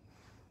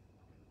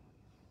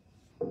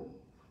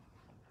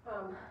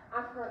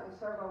 I currently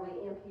serve on the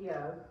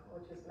MPO,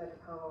 which is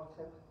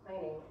Metropolitan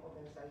Planning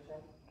Organization,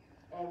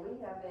 and we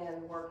have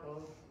been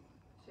working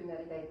to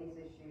mitigate these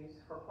issues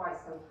for quite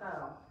some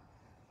time.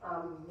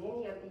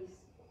 Many of the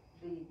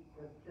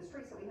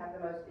streets that we have the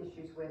most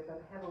issues with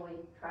are heavily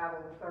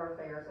traveled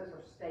thoroughfares. Those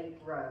are state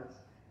roads,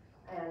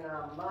 and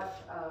much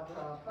of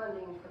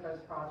funding for those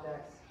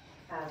projects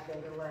has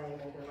been delayed.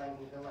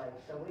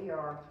 So we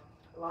are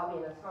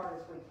lobbying as hard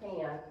as we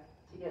can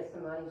to get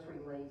some monies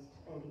released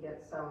and to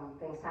get some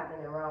things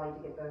happening in Raleigh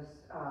to get those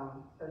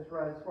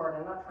roads forward.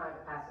 I'm not trying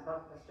to pass it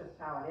up, that's just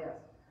how it is.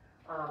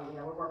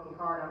 We're working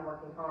hard, I'm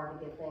working hard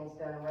to get things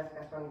done in West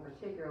Gastonia,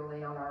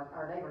 particularly on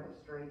our neighborhood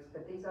streets,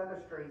 but these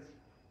other streets,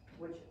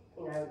 which,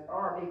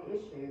 are a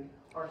big issue,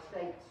 are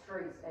state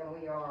streets, and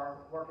we are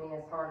working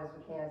as hard as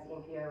we can as the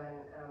MPO and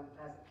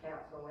as the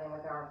council and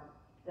with our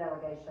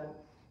delegation,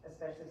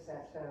 especially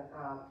since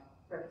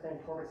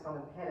Representative Corbett's on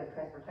the head of the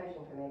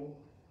Transportation Committee,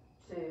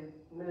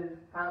 to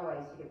find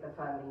ways to get the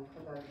funding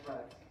for those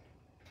roads.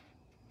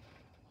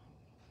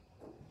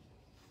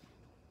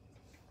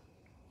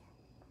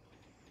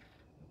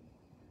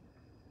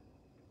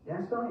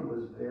 Gastonia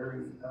was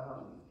very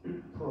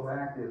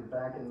proactive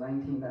back in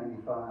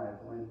 1995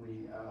 when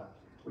we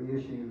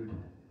issued,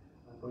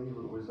 I believe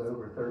it was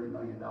over $30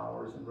 million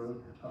in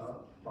road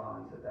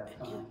bonds at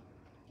that time.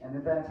 And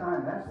at that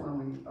time, that's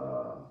when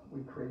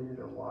we created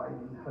a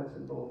widened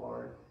Hudson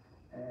Boulevard,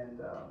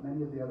 and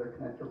many of the other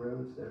connector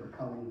roads that are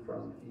coming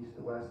from east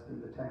to west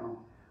through the town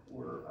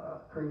were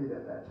created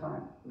at that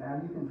time.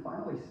 Now you can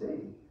finally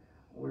see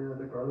where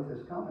the growth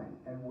is coming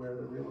and where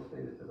the real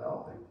estate is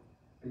developing,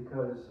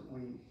 because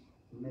we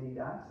made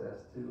access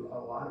to a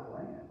lot of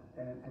land.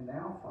 And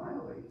now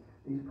finally,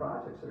 these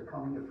projects are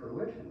coming to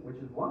fruition, which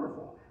is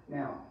wonderful.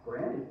 Now,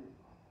 granted,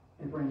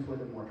 it brings with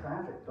it more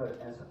traffic,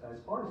 but as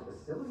far as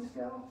facilities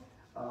go,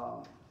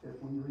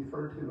 if we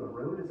refer to a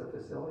road as a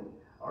facility,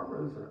 our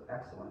roads are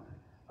excellent.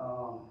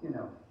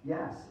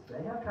 Yes,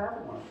 they have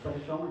traffic on it, but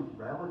it's only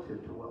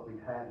relative to what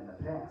we've had in the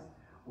past.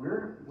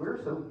 We're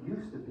so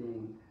used to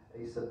being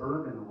a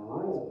suburban,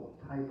 rural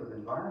type of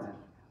environment.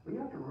 We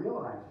have to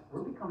realize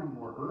we're becoming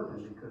more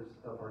urban because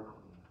of our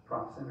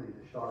proximity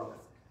to Charlotte.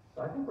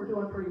 So I think we're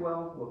doing pretty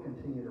well. We'll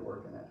continue to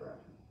work in that direction.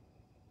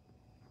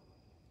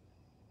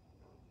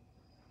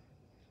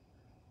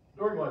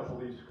 During my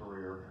police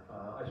career,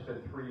 I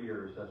spent 3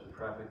 years as a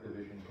traffic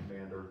division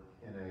commander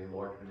in a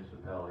large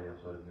municipality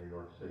outside of New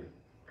York City.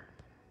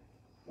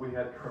 We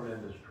had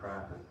tremendous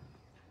traffic,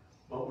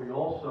 but we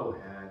also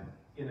had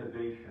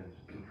innovations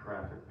in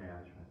traffic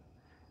management.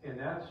 And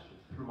that's,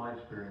 through my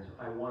experience,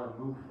 I want to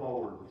move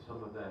forward with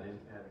some of that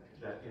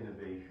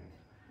innovation.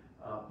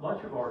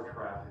 Much of our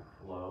traffic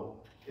flow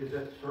is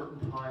at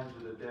certain times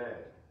of the day.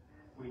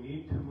 We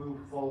need to move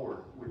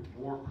forward with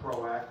more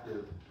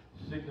proactive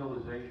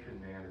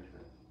signalization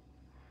management,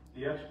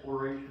 the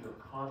exploration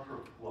of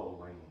contraflow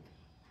lanes,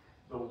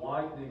 the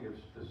widening of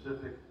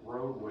specific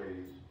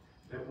roadways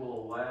that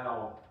will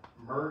allow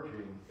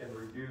merging and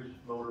reduce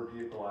motor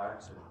vehicle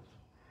accidents,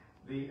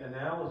 the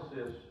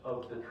analysis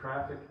of the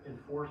traffic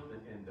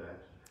enforcement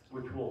index,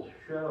 which will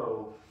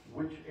show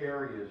which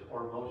areas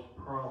are most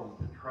prone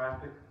to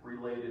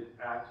traffic-related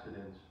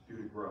accidents due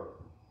to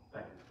growth.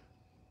 Thank you.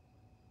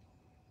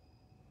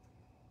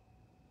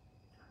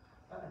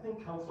 I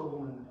think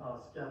Councilwoman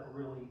Stepp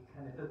really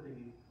kind of hit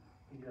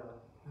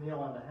the nail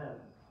on the head.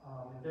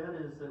 And that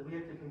is that we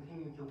have to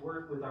continue to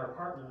work with our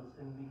partners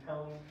in the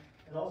county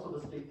and also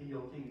the state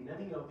DOT.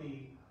 Many of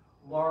the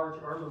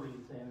large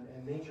arteries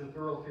and major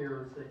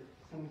thoroughfares that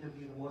seem to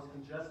be the most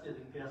congested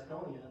in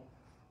Gastonia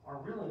are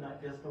really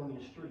not Gastonia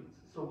streets.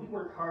 So we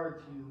work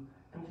hard to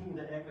continue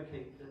to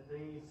advocate that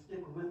they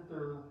stick with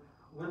their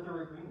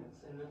agreements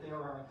and that they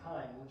are on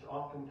time, which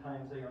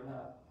oftentimes they are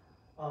not.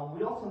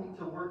 We also need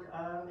to work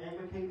on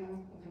advocating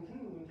and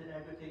continuing to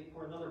advocate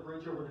for another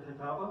bridge over the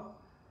Catawba,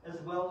 as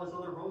well as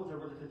other roads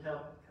over the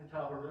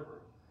Catawba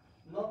River.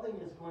 Nothing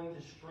is going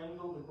to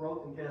strangle the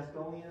growth in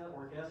Gastonia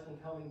or Gaston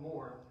County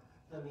more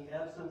than the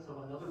absence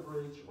of another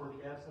bridge or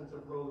the absence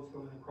of roads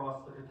going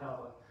across the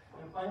Catawba.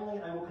 And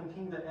finally, I will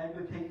continue to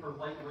advocate for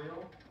light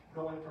rail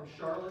going from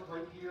Charlotte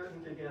right here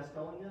into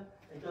Gastonia.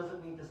 It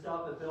doesn't need to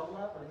stop at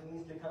Belmont, but it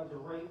needs to come to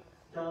right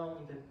down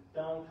into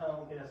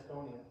downtown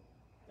Gastonia.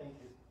 Thank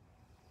you.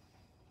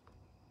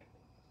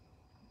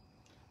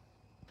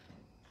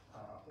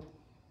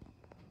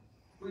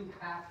 We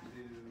have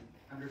to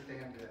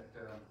understand that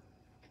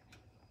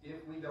if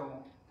we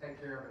don't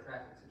take care of a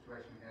traffic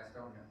situation in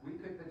Gastonia, we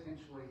could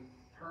potentially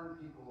turn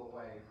people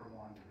away from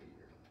wanting to be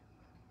here.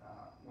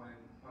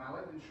 When I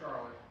lived in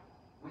Charlotte,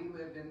 we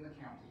lived in the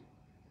county.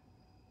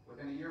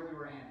 Within a year, we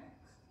were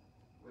annexed.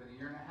 Within a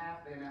year and a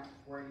half, they announced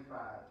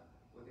 485.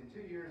 Within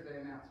 2 years,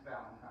 they announced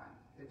Valentine.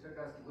 It took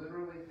us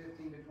literally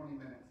 15 to 20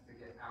 minutes to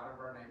get out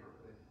of our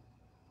neighborhood.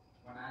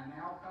 When I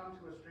now come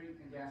to a street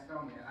in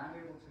Gastonia and I'm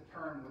able to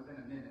turn within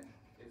a minute,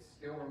 it's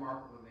still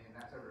remarkable to me, and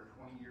that's over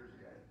 20 years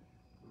ago.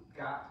 We've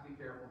got to be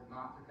careful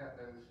not to cut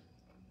those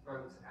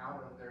folks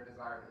out of their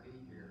desire to be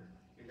here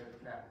because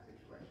of traffic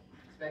situation.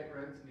 State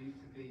roads need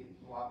to be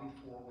lobbied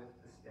for with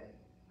the state.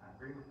 I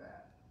agree with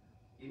that.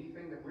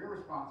 Anything that we're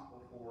responsible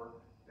for,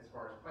 as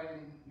far as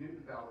planning, new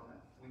development,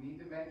 we need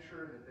to make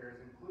sure that there's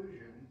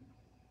inclusion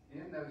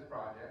in those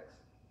projects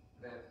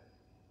that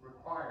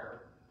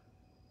require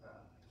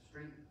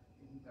street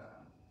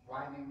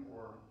widening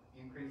or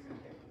increasing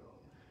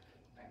capability.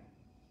 Thank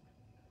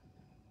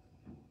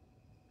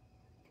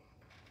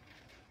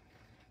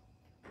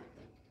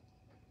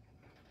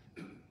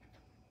you.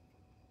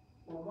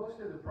 Well,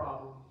 most of the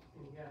problems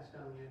in Gastonia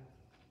Gastonia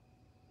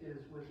is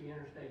with the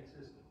interstate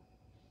system.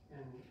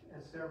 And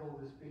as several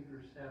of the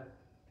speakers have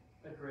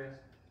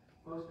addressed,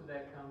 most of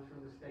that comes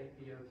from the state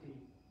DOT,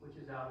 which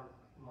is out of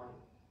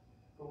money.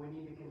 But we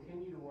need to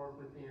continue to work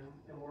with them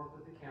and work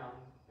with the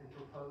county and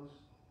propose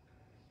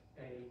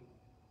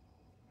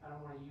I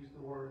don't want to use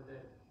the word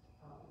that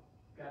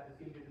got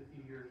defeated a few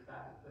years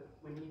back, but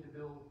we need to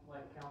build,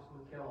 like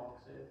Councilman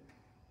Kellogg said,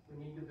 we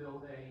need to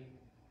build a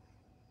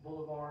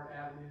boulevard,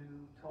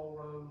 avenue, toll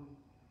road,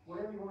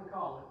 whatever you want to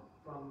call it,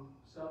 from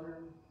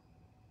southern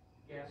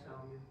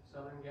Gastonia,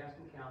 southern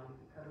Gaston County,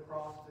 to cut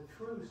across the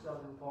true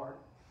southern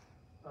part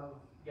of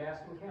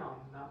Gaston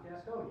County, not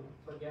Gastonia,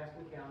 but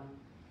Gaston County,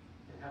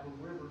 and have a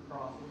river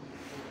crossing,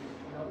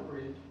 another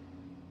bridge,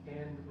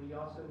 and we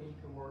also need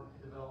to work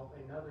to develop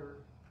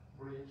another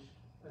bridge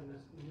in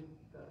this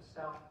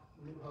South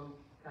New Hope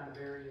kind of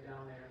area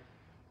down there,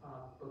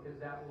 because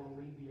that will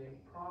alleviate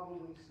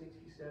probably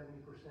 60–70%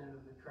 of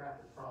the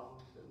traffic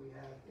problems that we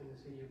have in the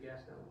city of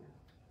Gastonia.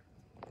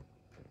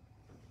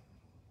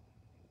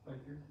 Thank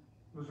you.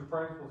 Mr.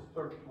 Franks,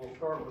 we'll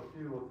start with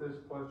you with this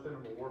question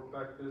and we'll work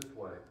back this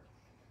way.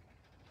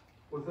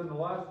 Within the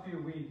last few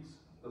weeks,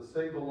 the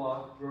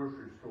Save-A-Lot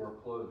grocery store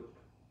closed.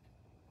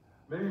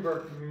 Many of our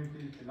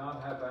communities do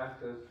not have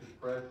access to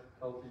fresh,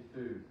 healthy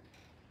food.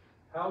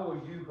 How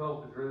will you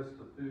help address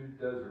the food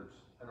deserts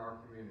in our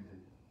community?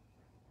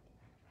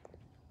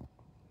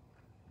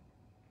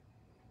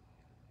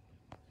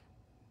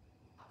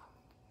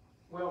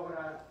 Well, what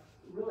I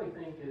really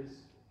think is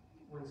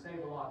when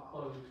Save-A-Lot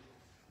closed,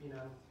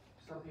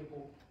 some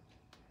people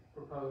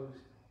proposed,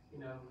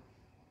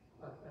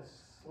 a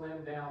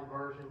slimmed down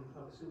version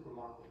of a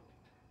supermarket.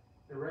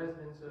 The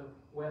residents of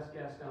West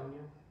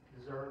Gastonia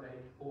deserve a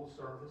full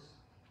service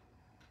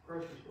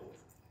grocery store.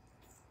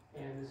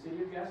 And the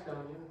city of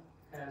Gastonia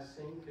has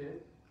seen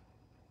fit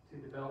to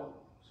develop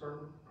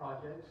certain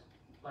projects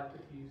like the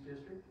Fuse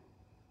District,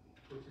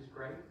 which is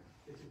great.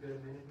 It's a good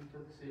amenity for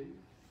the city.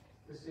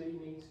 The city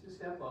needs to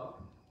step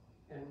up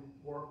and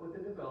work with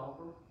the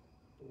developer,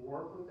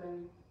 work with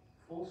a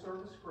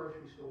full-service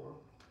grocery store,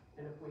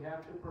 and if we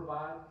have to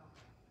provide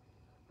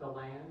the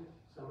land,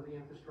 some of the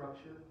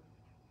infrastructure,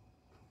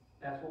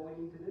 that's what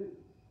we need to do.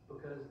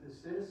 Because the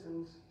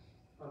citizens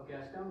of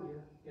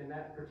Gastonia in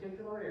that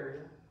particular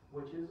area,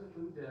 which is a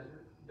food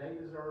desert, they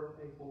deserve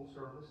a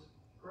full-service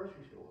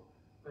grocery store.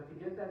 But to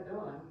get that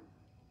done,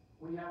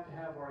 we have to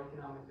have our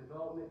economic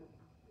development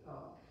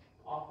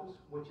office,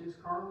 which is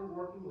currently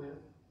working with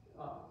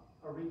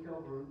a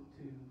retail group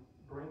to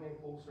bring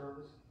a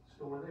full-service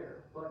store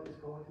there. But it's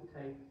going to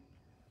take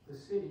the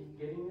city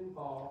getting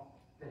involved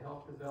to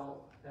help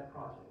develop that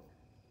project.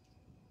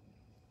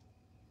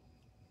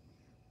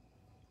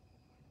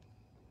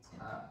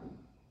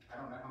 I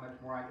don't know how much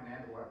more I can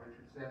add to what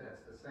Richard said.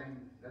 That's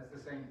the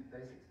same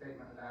basic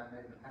statement that I've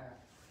made in the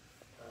past.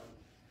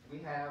 We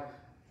have,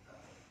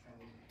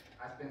 and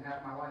I spend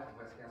half my life in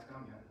West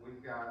Gastonia.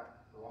 We've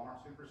got the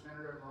Walmart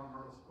Supercenter over on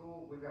Myrtle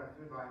School. We've got a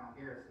Food Lion on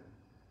Garrison.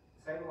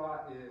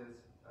 Save-A-Lot is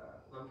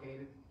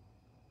located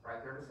right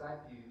there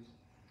beside Fuse.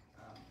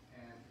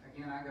 And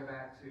again, I go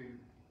back to,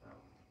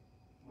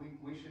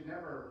 we should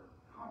never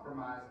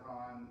compromise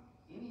on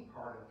any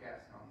part of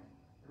Gastonia.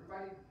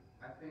 Everybody,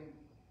 I think,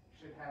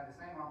 should have the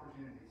same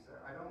opportunity. So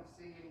I don't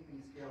see anything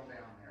scaled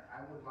down there.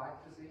 I would like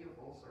to see a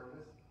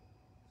full-service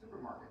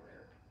supermarket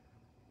there.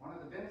 One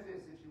of the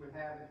benefits that you would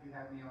have if you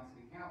have me on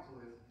city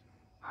council is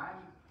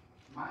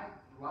my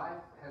life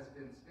has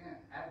been spent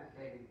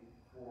advocating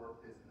for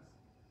business.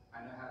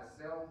 I know how to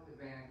sell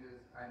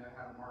advantages. I know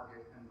how to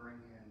market and bring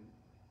in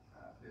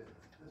business.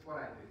 That's what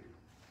I do.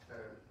 So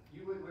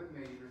you would, with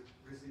me,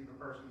 receive a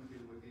person who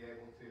would be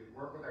able to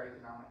work with our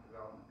Economic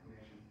Development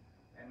Commission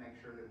and make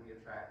sure that we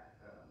attract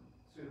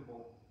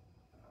suitable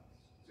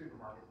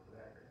supermarket for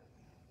that area.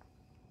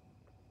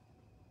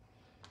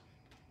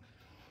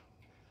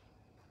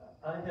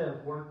 I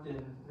have worked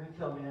in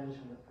retail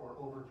management for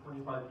over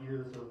 25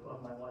 years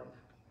of my life.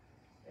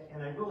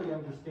 And I really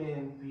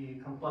understand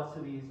the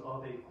complexities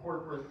of a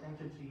corporate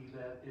entity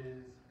that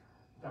is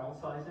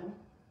downsizing,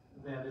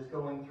 that is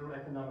going through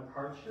economic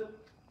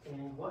hardship.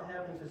 And what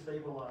happened to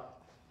Save-A-Lot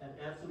had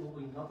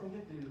absolutely nothing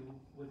to do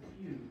with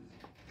Fuse,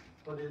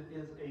 but it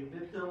is a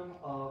victim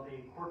of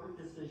a corporate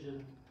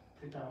decision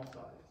to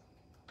downsize.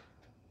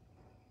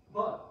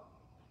 But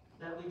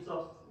that leaves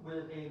us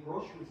with a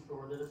grocery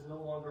store that is no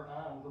longer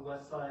on the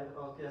west side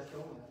of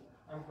Gastonia,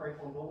 on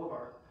Franklin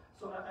Boulevard.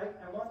 So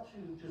I want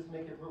to just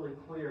make it really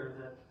clear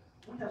that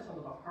we have some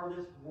of the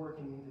hardest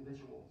working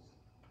individuals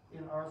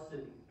in our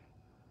city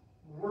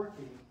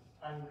working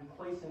on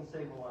replacing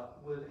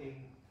Save-A-Lot with a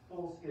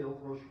full-scale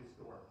grocery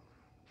store.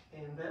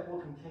 And that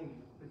will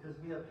continue because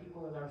we have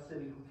people in our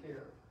city who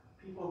care,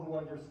 people who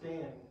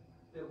understand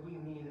that we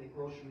need a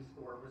grocery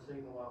store where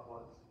Save-A-Lot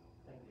was.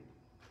 Thank you.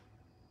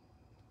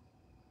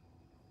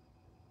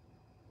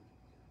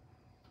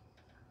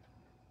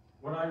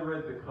 When I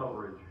read the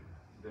coverage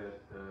that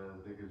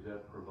the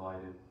Gazette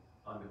provided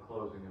on the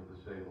closing of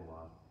the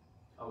Save-A-Lot,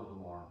 I was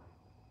alarmed,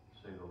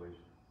 to say the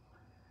least.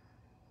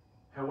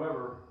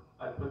 However,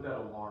 I put that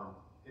alarm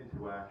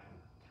into action.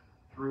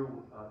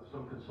 Through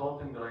some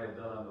consulting that I had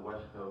done on the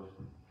West Coast,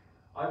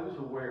 I was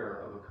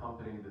aware of a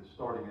company that's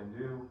starting a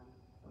new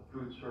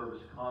food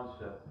service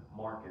concept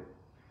market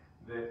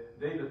that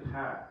they've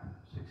attacked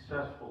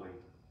successfully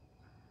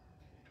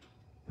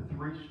the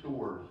 3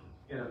 stores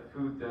in a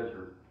food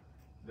desert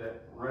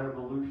that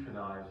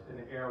revolutionized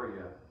an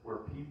area where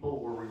people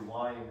were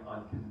relying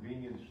on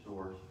convenience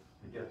stores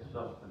to get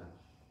sustenance.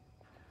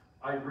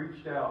 I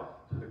reached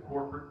out to the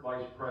corporate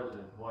vice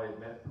president who I had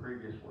met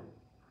previously.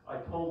 I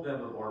told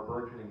them of our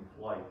burgeoning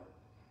flight.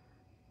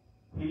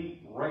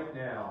 He, right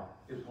now,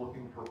 is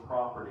looking for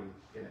property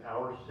in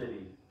our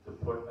city to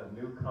put a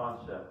new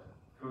concept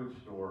food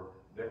store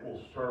that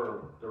will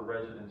serve the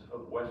residents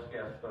of West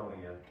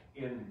Gastonia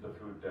in the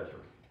food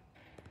desert.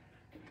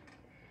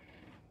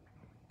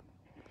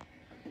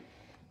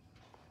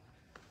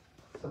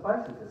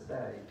 Suffice it to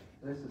say,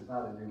 this is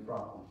not a new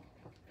problem.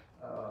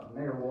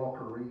 Mayor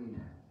Walker Reed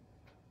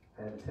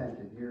had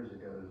attempted years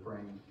ago to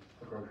bring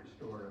a grocery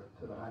store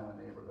to the Highland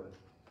neighborhood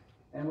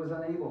and was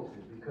unable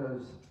to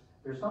because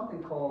there's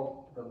something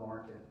called the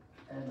market,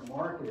 and the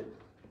market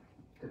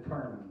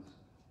determines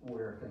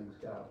where things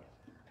go.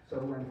 So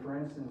when, for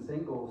instance,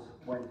 Ingalls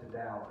went to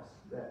Dallas,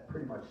 that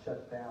pretty much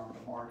shut down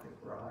the market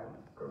for a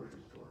Highland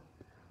grocery store.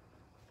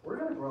 We're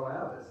going to grow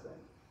out of this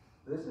thing.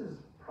 This is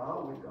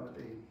probably going to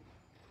be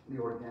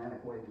the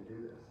organic way to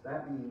do this.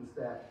 That means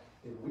that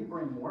if we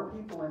bring more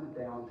people into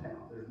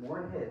downtown, there's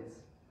more heads,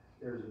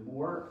 there's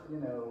more,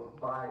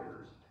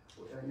 buyers.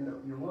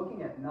 You're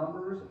looking at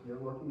numbers, you're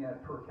looking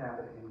at per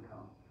capita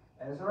income.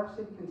 As our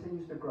city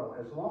continues to grow,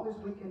 as long as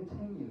we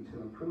continue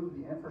to improve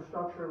the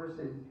infrastructure of our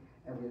city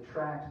and we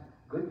attract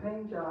good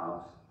paying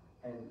jobs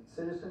and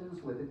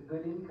citizens with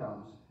good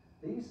incomes,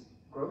 these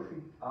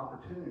grocery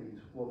opportunities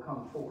will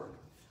come forth.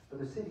 But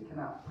the city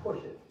cannot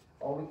push it.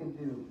 All we can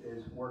do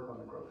is work on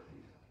the growth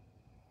piece.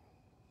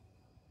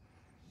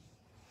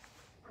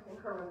 I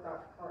concur with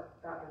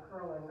Dr.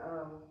 Curlin.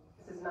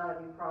 This is not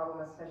a new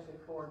problem, especially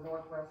for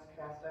Northwest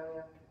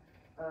Gastonia.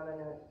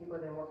 People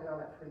have been working on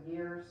it for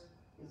years.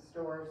 These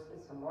stores,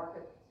 it's a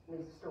market.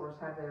 These stores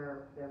have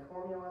their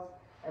formulas.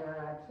 And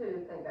I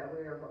too think that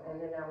and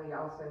then now we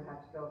also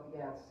have to go up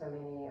against so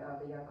many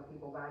of the younger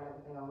people buying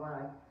everything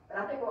online. But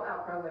I think we'll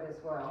outgrow it as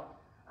well.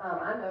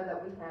 I know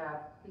that we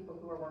have people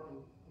who are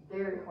working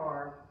very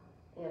hard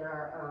in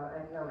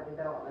our economic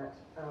development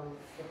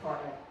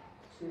department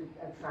to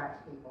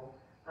attract people.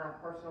 I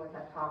personally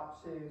have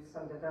talked to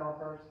some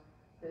developers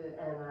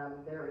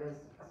and there is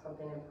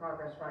something in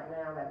progress right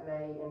now that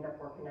may end up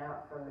working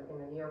out in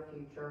the near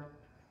future.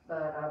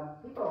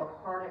 But people are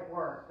hard at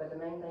work, but the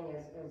main thing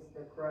is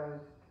the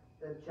growth,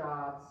 the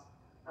jobs,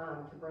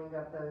 to bring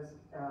up those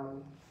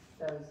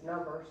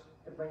numbers,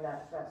 to bring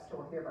that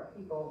store here, but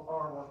people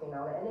are working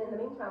on it. And in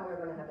the meantime, we're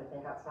going to have to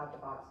think outside the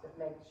box to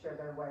make sure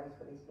there are ways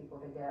for these people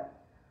to get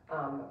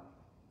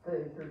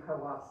food through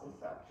co-ops and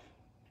such.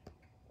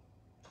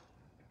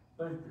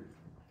 Thank you.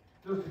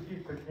 Just to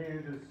keep the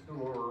candidates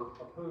who are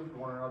opposed to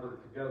one another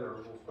together,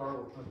 we'll start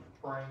with Mr.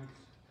 Franks,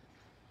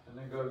 and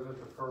then go to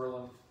Mr.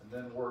 Curlin, and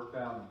then work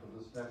down to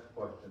this next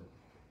question.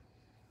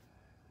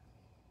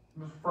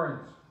 Mr.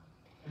 Franks,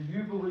 do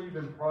you believe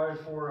in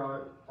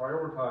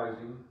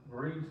prioritizing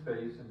green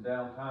space in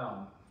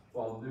downtown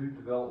while new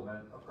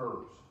development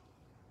occurs?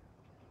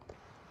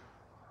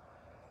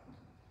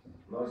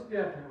 Most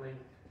definitely.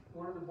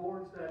 One of the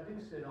boards that I do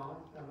sit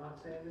on, I'm not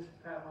saying this to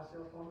pat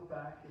myself on the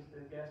back, is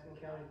the Gaston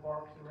County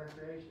Parks and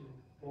Recreation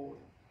Board.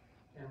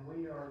 And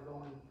we are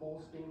going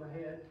full steam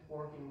ahead,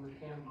 working with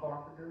Cam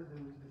Carpenter,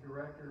 who is the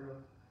Director of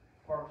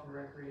Parks and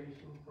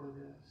Recreation for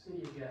the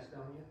City of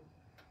Gastonia.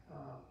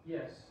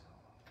 Yes,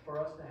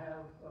 for us to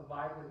have a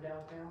vibrant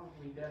downtown,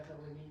 we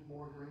definitely need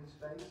more green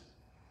space.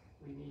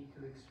 We need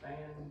to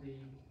expand the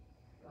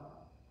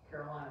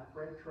Carolina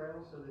Fred Trail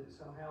so that it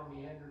somehow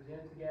meanders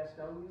into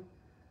Gastonia.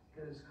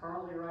 Because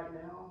currently right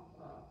now,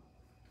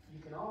 you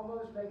can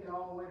almost make it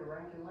all the way to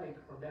Rankin Lake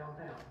from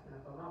downtown. And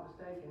if I'm not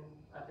mistaken,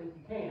 I think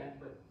you can,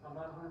 but I'm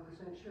not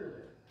 100% sure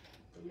there.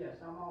 But yes,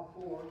 I'm all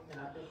for it,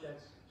 and I think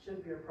that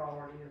should be a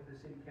priority of the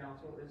city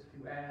council, is to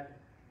add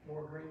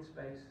more green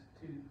space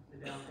to the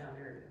downtown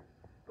area.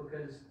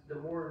 Because the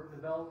more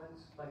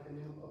developments, like the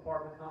new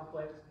apartment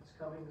complex that's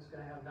coming, that's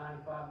gonna have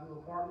 95 new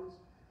apartments,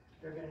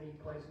 they're gonna need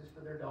places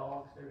for their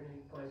dogs, they're gonna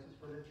need places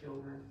for their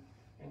children,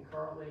 and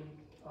currently,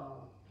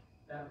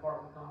 that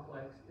apartment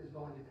complex is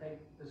going to take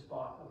the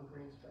spot of a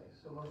green space.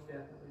 So most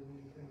definitely we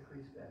need to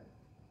increase that.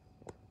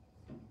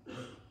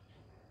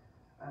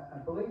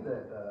 I believe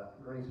that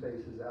green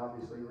space is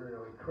obviously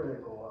really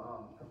critical.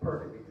 A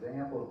perfect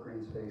example of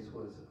green space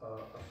was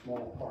a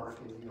small park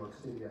in New York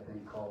City, I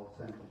think, called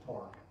Central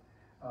Park.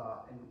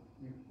 And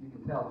you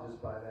can tell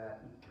just by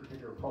that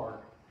particular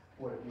park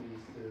what it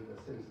means to the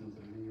citizens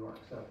of New York.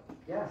 So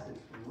yes, it's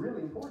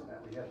really important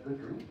that we have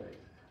good green space.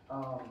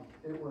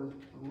 It was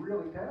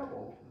really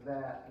terrible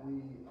that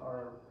we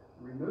are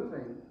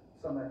removing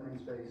some of that green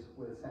space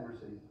with Center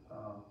City,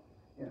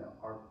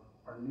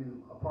 our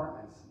new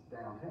apartments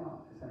downtown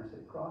at Center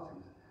City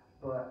Crossings.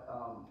 But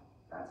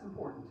that's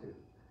important too.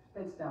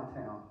 It's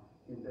downtown.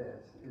 in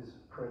beds is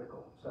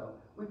critical. So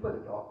we put a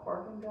dog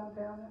park in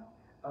downtown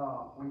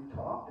now. We've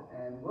talked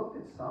and looked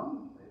at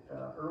some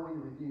early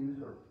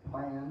reviews or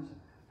plans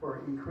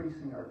for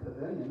increasing our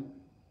pavilion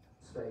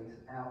space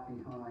out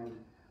behind,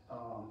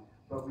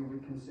 but we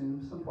would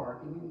consume some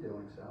parking in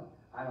doing so.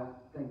 I don't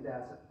think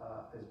that's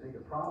as big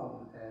a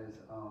problem as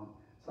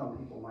some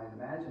people might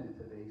imagine it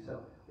to be. So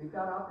we've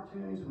got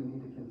opportunities. We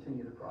need to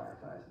continue to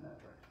prioritize in that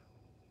direction.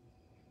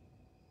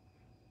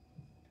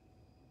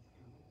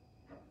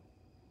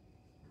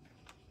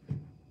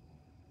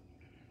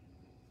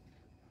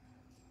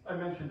 I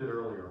mentioned it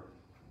earlier,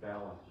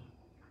 balance.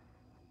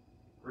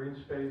 Green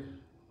space,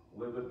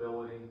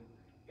 livability,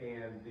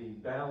 and the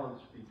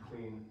balance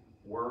between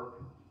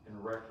work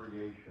and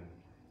recreation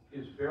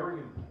is very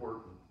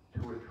important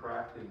to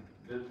attracting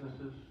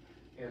businesses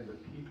and the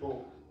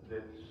people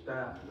that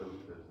staff those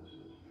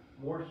businesses,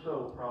 more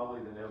so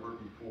probably than ever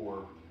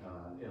before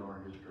in our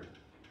history.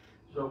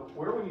 So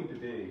where we need to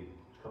be,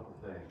 a couple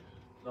things.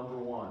 Number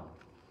one,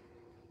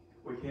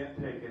 we can't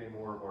take any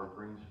more of our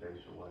green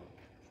space away.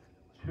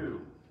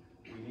 Two,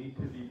 we need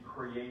to be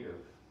creative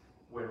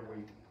when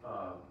we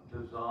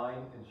design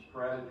and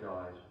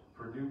strategize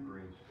for new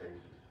green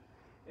spaces.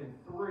 And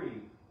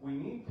three, we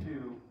need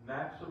to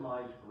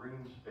maximize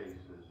green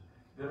spaces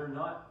that are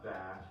not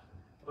vast,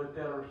 but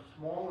that are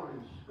smaller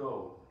in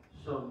scope,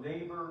 so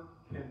neighbor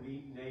can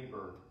meet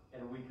neighbor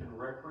and we can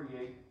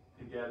recreate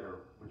together,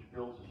 which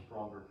builds a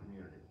stronger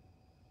community.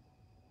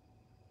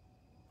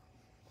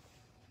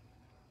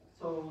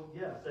 So,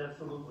 yes,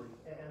 absolutely.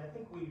 And I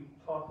think we've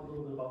talked a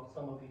little bit about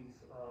some of these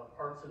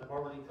parks that have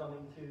already come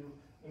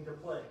into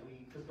play.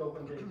 We just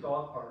opened a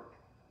dog park.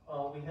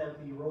 We have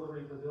the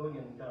Rotary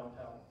Pavilion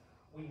downtown.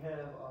 We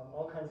have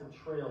all kinds of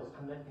trails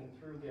connecting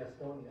through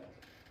Gastonia.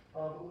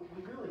 But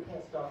we really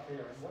can't stop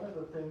there. And one of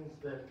the things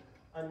that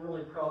I'm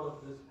really proud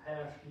of this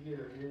past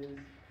year is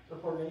the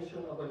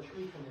formation of a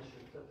tree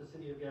commission that the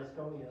city of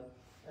Gastonia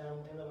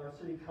and then our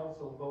city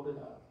council voted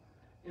on.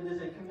 It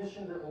is a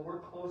commission that will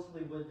work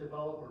closely with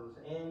developers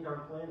and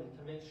our planning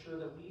to make sure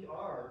that we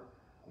are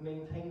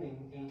maintaining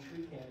a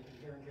tree canopy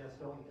here in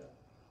Gastonia.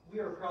 We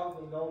are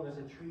proudly known as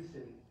a tree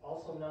city,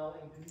 also now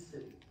a bee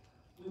city.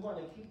 We want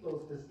to keep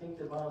those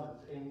distinctive honors,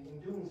 and in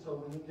doing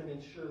so, we need to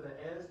make sure that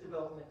as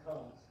development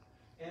comes,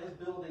 as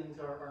buildings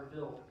are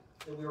built,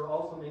 that we are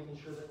also making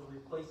sure that we're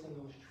replacing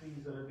those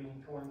trees that are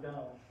being torn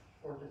down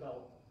for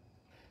development.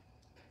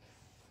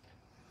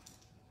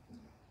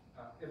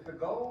 If the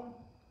goal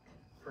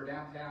for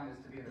downtown is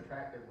to be an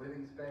attractive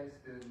living space,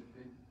 then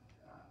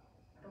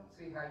I don't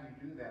see how you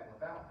do that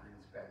without green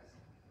space.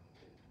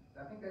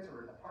 I think that's a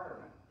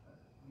requirement.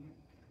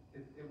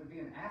 It would be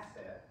an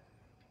asset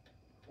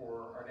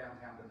for our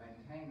downtown to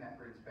maintain that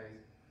green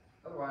space.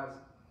 Otherwise,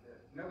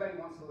 nobody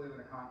wants to live in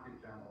a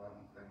concrete jungle, I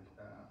don't think.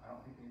 I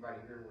don't think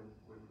anybody here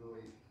would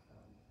really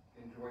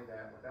enjoy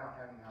that without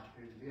having the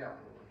opportunity to be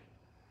outdoors,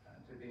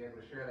 to be able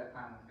to share that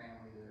time with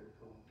family,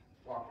 to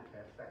walk your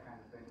pets, that kind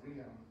of thing.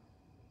 We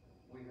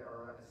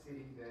are a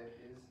city that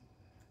is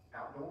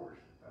outdoors.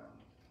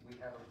 We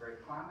have a great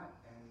climate,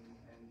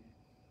 and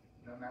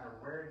no matter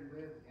where you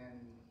live in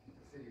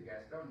the city of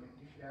Gastonia,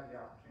 you should have the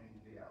opportunity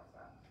to be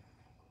outside.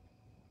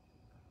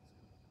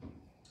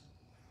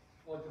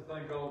 I'd like to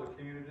thank all the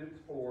candidates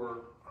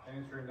for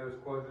answering those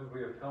questions.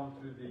 We have come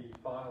to the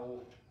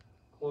final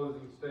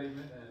closing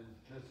statement, and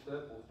Ms.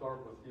 Stipp, we'll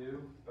start with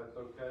you, if that's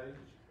okay,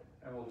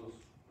 and we'll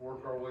just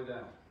work our way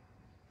down.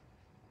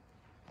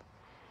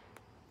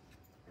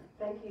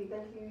 Thank you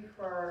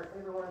for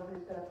everyone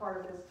who's been a part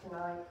of this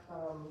tonight,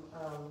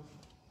 from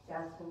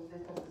Gaston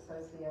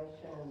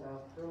Association and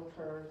the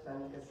Realtors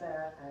and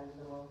Gazette and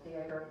the Little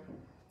Theater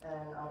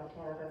and all the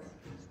candidates.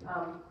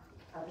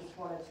 I just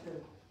wanted to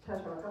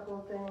touch on a couple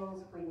of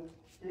things. We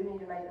do need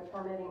to make the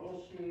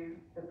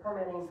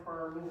permitting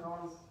for new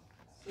homes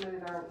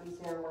smoother and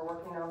easier. We're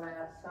working on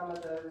that. Some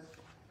of those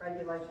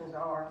regulations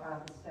are by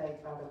the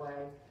state, by the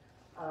way.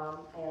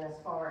 And as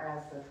far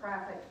as the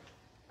traffic,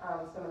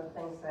 some of the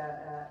things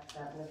that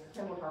Mr.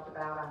 Kimball talked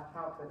about, I've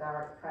talked with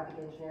our traffic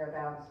engineer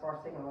about as far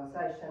as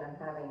signalization and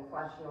having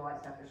flashing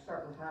lights after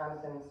certain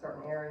times in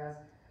certain areas,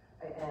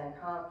 and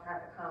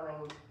traffic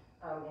calming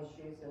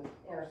issues and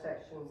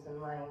intersections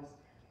and lanes.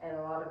 And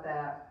a lot of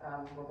that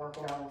we're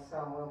working on, and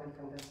some will be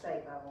from the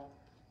state level.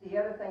 The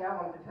other thing I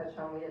wanted to touch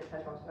on, we didn't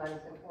touch on tonight,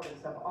 is the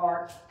importance of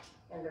art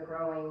in the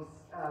growing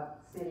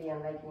city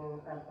and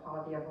making a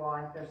quality of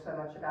life. There's so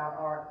much about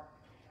art,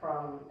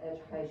 from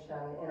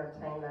education,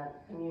 entertainment,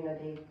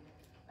 community,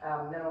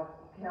 mental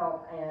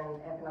health,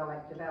 and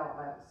economic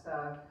development.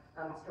 So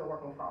I'm still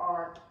working for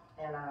art,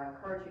 and I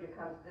encourage you to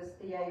come to this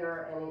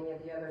theater and any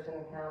of the others in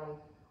the county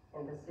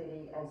and the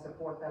city and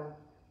support them.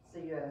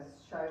 See you at a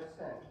show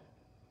soon.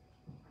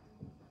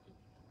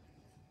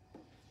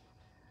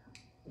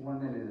 1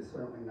 minute is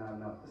certainly not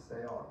enough to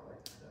say all I'd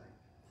like to say.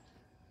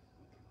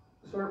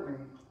 Certainly,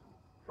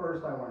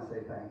 first I want to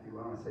say thank you.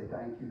 I want to say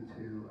thank you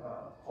to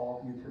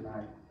all of you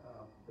tonight,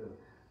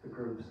 the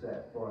groups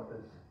that brought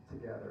this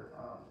together.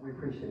 We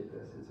appreciate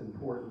this. It's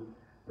important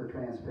for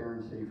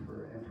transparency,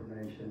 for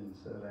information,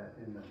 so that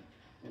in the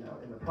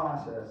in the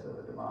process of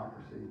a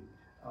democracy,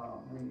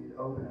 we need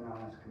open and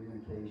honest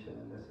communication,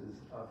 and this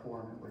is a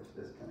forum in which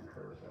this can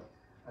occur. So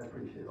I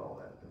appreciate all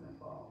that's been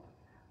involved.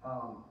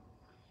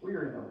 We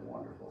are in a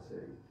wonderful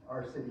city.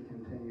 Our city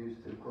continues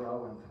to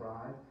grow and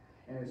thrive,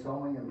 and it's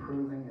only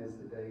improving as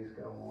the days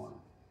go on.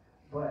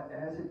 But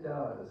as it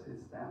does,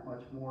 it's that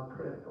much more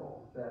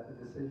critical that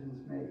the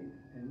decisions made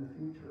in the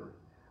future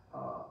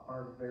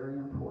are very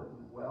important,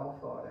 well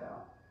thought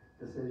out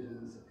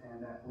decisions,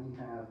 and that we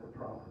have the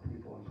proper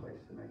people in place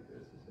to make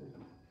those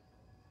decisions.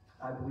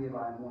 I believe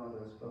I'm one of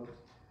those folks.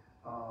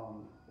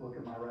 Look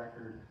at my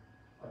record.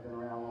 I've been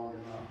around long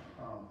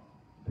enough.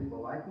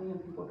 People like me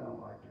and people don't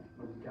like me.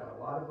 When you've got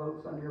a lot of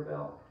votes under your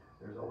belt,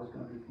 there's always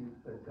going to be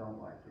people that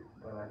don't like you.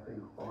 But I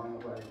think along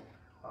the way,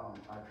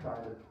 I try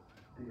to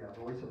be a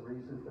voice of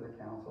reason for the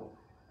council,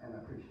 and I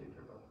appreciate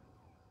your vote.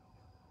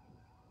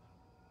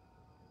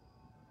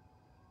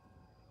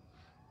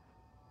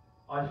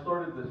 I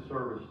started this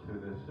service to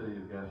the city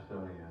of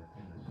Gastonia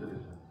and the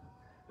citizens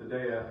the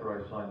day after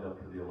I signed up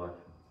for the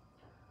election.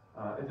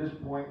 At this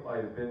point, I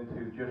have been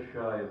to just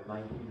shy of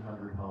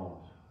 1,900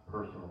 homes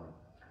personally.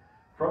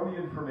 From the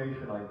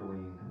information I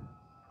gleaned,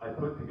 I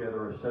put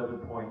together a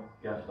 7-point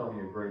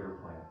Gastonia Greater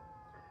Plan.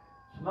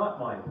 It's not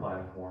my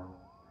platform.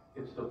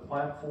 It's the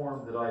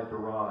platform that I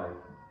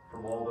derived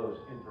from all those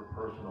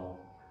interpersonal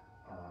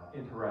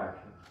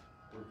interactions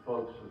with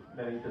folks of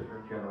many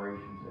different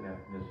generations and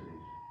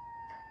ethnicities.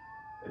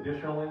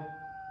 Additionally,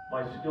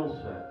 my skill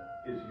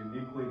set is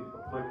uniquely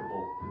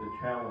applicable to the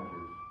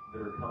challenges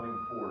that are coming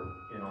forth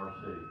in our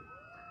city.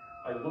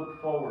 I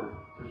look forward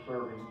to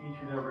serving each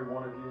and every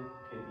one of you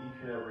in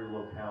each and every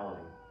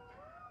locality.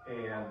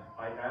 And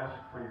I ask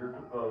for your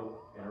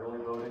vote in early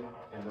voting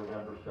in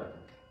November 2nd.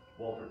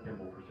 Walter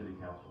Kimball for City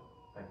Council.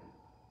 Thank you.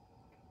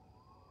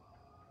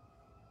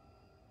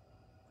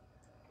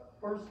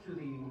 First to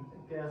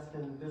the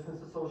Gaston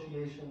Business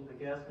Association,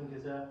 the Gaston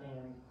Gazette,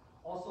 and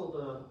also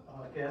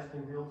the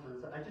Gaston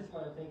Realtors. I just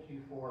want to thank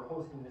you for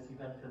hosting this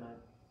event tonight.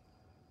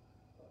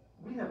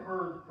 We have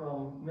heard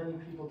from many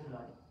people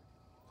tonight.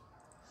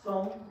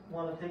 Some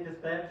want to take us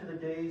back to the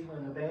days when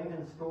an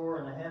abandoned store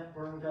and a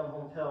half-burned down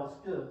hotel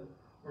stood,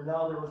 where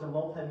now there was a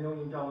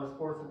multi-million-dollar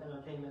sports and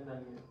entertainment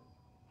venue.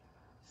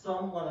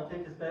 Some want to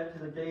take us back to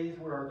the days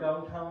where our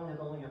downtown had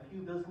only a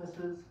few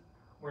businesses,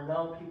 where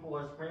now people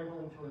are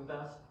scrambling to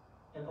invest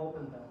and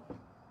open them.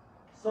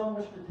 Some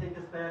wish to take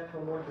us back to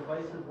a more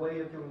divisive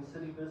way of doing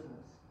city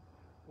business,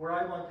 where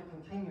I want to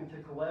continue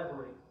to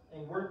collaborate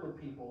and work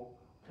with people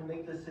to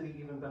make this city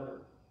even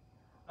better.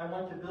 I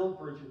want to build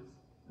bridges,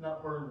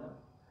 not burn them.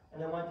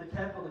 And I want to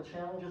tackle the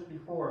challenges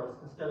before us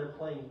instead of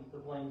playing the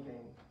blame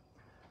game.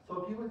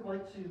 So if you would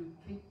like to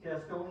keep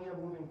Gastonia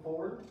moving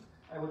forward,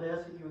 I would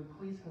ask that you would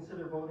please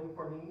consider voting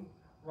for me,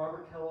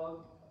 Robert Kellogg,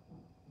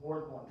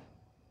 Ward 1.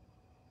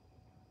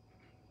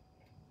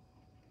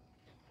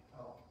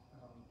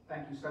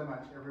 Thank you so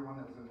much, everyone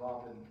that was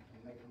involved in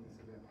making this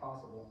event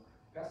possible.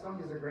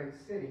 Gastonia is a great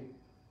city,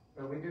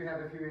 but we do have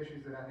a few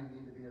issues that I think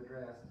need to be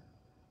addressed.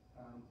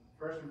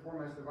 First and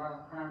foremost, the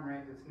violent crime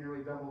rate that's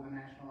nearly double the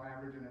national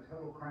average, and a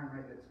total crime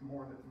rate that's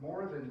more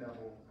than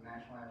double the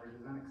national average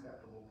is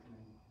unacceptable to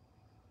me.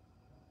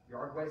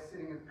 Yard waste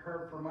sitting at the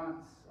curb for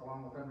months,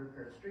 along with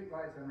unrepaired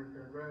streetlights,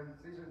 unrepaired roads.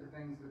 These are the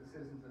things that the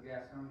citizens of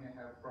Gastonia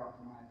have brought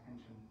to my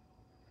attention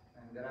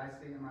and that I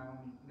see in my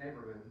own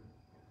neighborhood.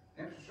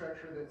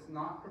 Infrastructure that's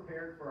not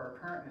prepared for our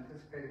current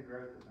anticipated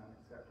growth is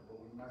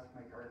unacceptable. We must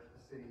make our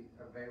city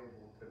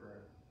available to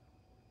growth.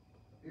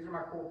 These are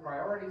my core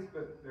priorities,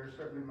 but there's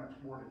certainly much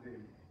more to do.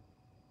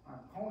 My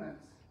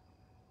opponents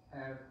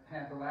have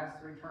had the last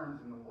 3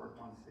 terms in the Ward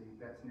 1 seat.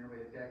 That's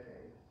nearly a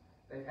decade.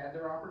 They've had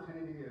their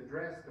opportunity to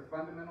address the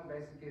fundamental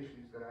basic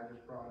issues that I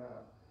just brought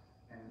up,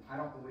 and I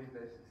don't believe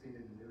they've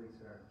succeeded in doing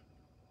so.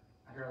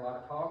 I hear a lot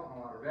of talk and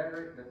a lot of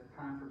rhetoric, but the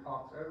time for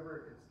talk's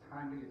over. It's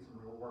time to get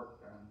some real work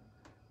done.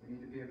 We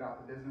need to be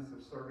about the business of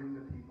serving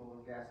the people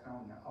of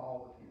Gastonia,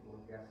 all the people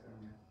of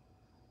Gastonia.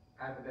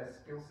 I have the best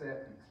skill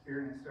set and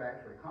experience to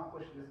actually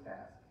accomplish this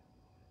task.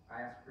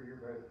 I ask for your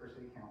vote for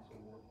City Council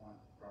Ward 1,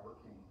 Robert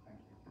King. Thank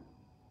you.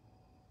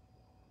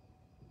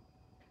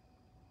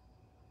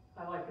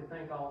 I'd like to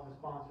thank all of the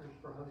sponsors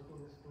for hosting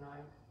this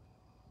tonight.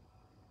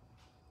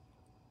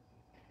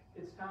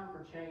 It's time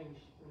for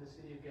change in the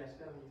city of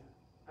Gastonia.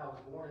 I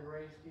was born and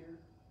raised here.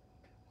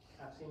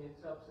 I've seen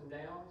its ups and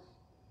downs.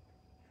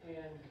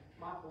 And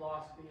my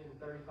philosophy in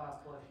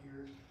 35 plus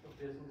years of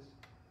business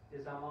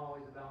is I'm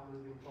always about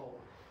moving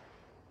forward.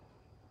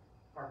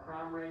 Our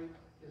crime rate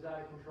is out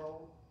of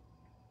control.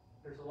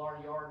 There's a lot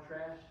of yard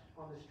trash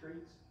on the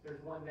streets. There's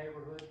one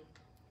neighborhood,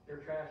 their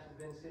trash has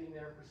been sitting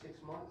there for 6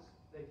 months.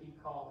 They keep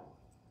calling.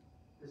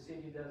 The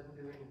city doesn't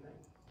do anything.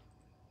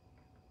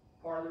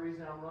 Part of the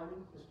reason I'm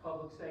running is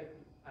public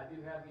safety. I do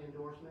have the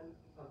endorsement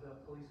of the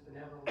Police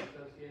Benevolent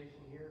Association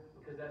here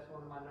because that's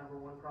one of my #1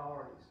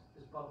 priorities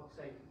is public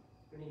safety.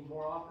 We need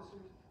more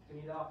officers.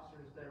 We need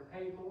officers that are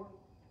paid more,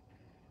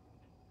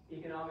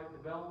 economic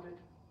development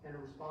in a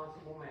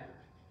responsible manner.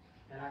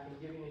 And I can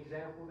give you an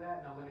example of that,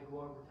 and I'm going to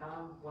go over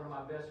time. One of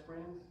my best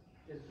friends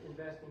is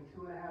investing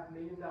 $2.5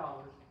 million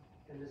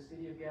in the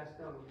city of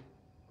Gastonia,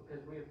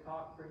 because we have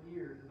talked for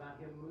years about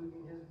him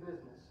moving his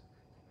business,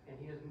 and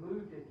he has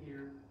moved it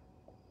here.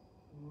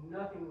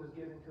 Nothing was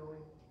given to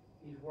him.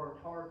 He's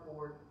worked hard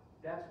for it.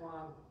 That's why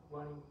I'm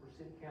running for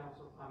city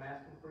council. I'm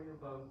asking for your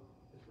vote.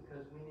 It's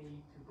because we need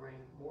to bring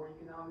more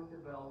economic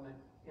development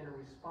in a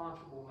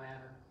responsible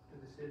manner to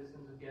the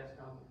citizens of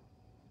Gastonia.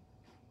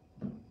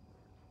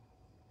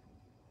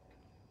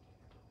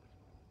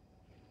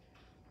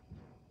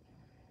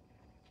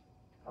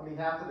 On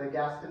behalf of the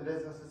Gaston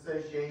Business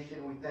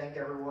Association, we thank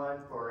everyone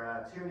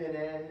for tuning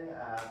in,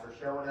 for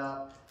showing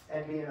up,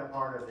 and being a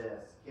part of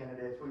this.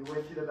 Candidates, we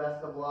wish you the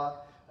best of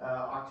luck.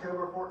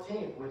 October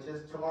 14th, which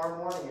is tomorrow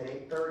morning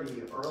at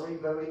 8:30, early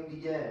voting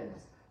begins.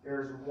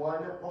 There's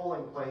one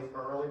polling place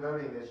for early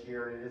voting this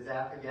year, and it is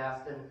at the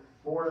Gaston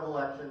Board of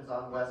Elections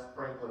on West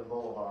Franklin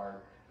Boulevard.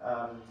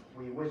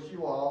 We wish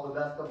you all the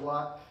best of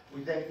luck.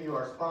 We thank you,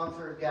 our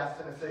sponsors,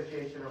 Gaston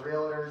Association of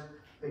Realtors,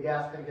 the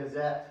Gaston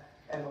Gazette,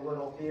 and the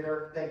Little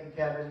Theater. Thank you,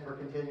 Kevin, for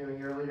continuing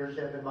your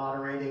leadership and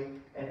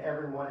moderating, and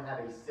everyone have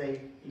a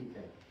safe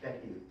evening.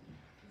 Thank you.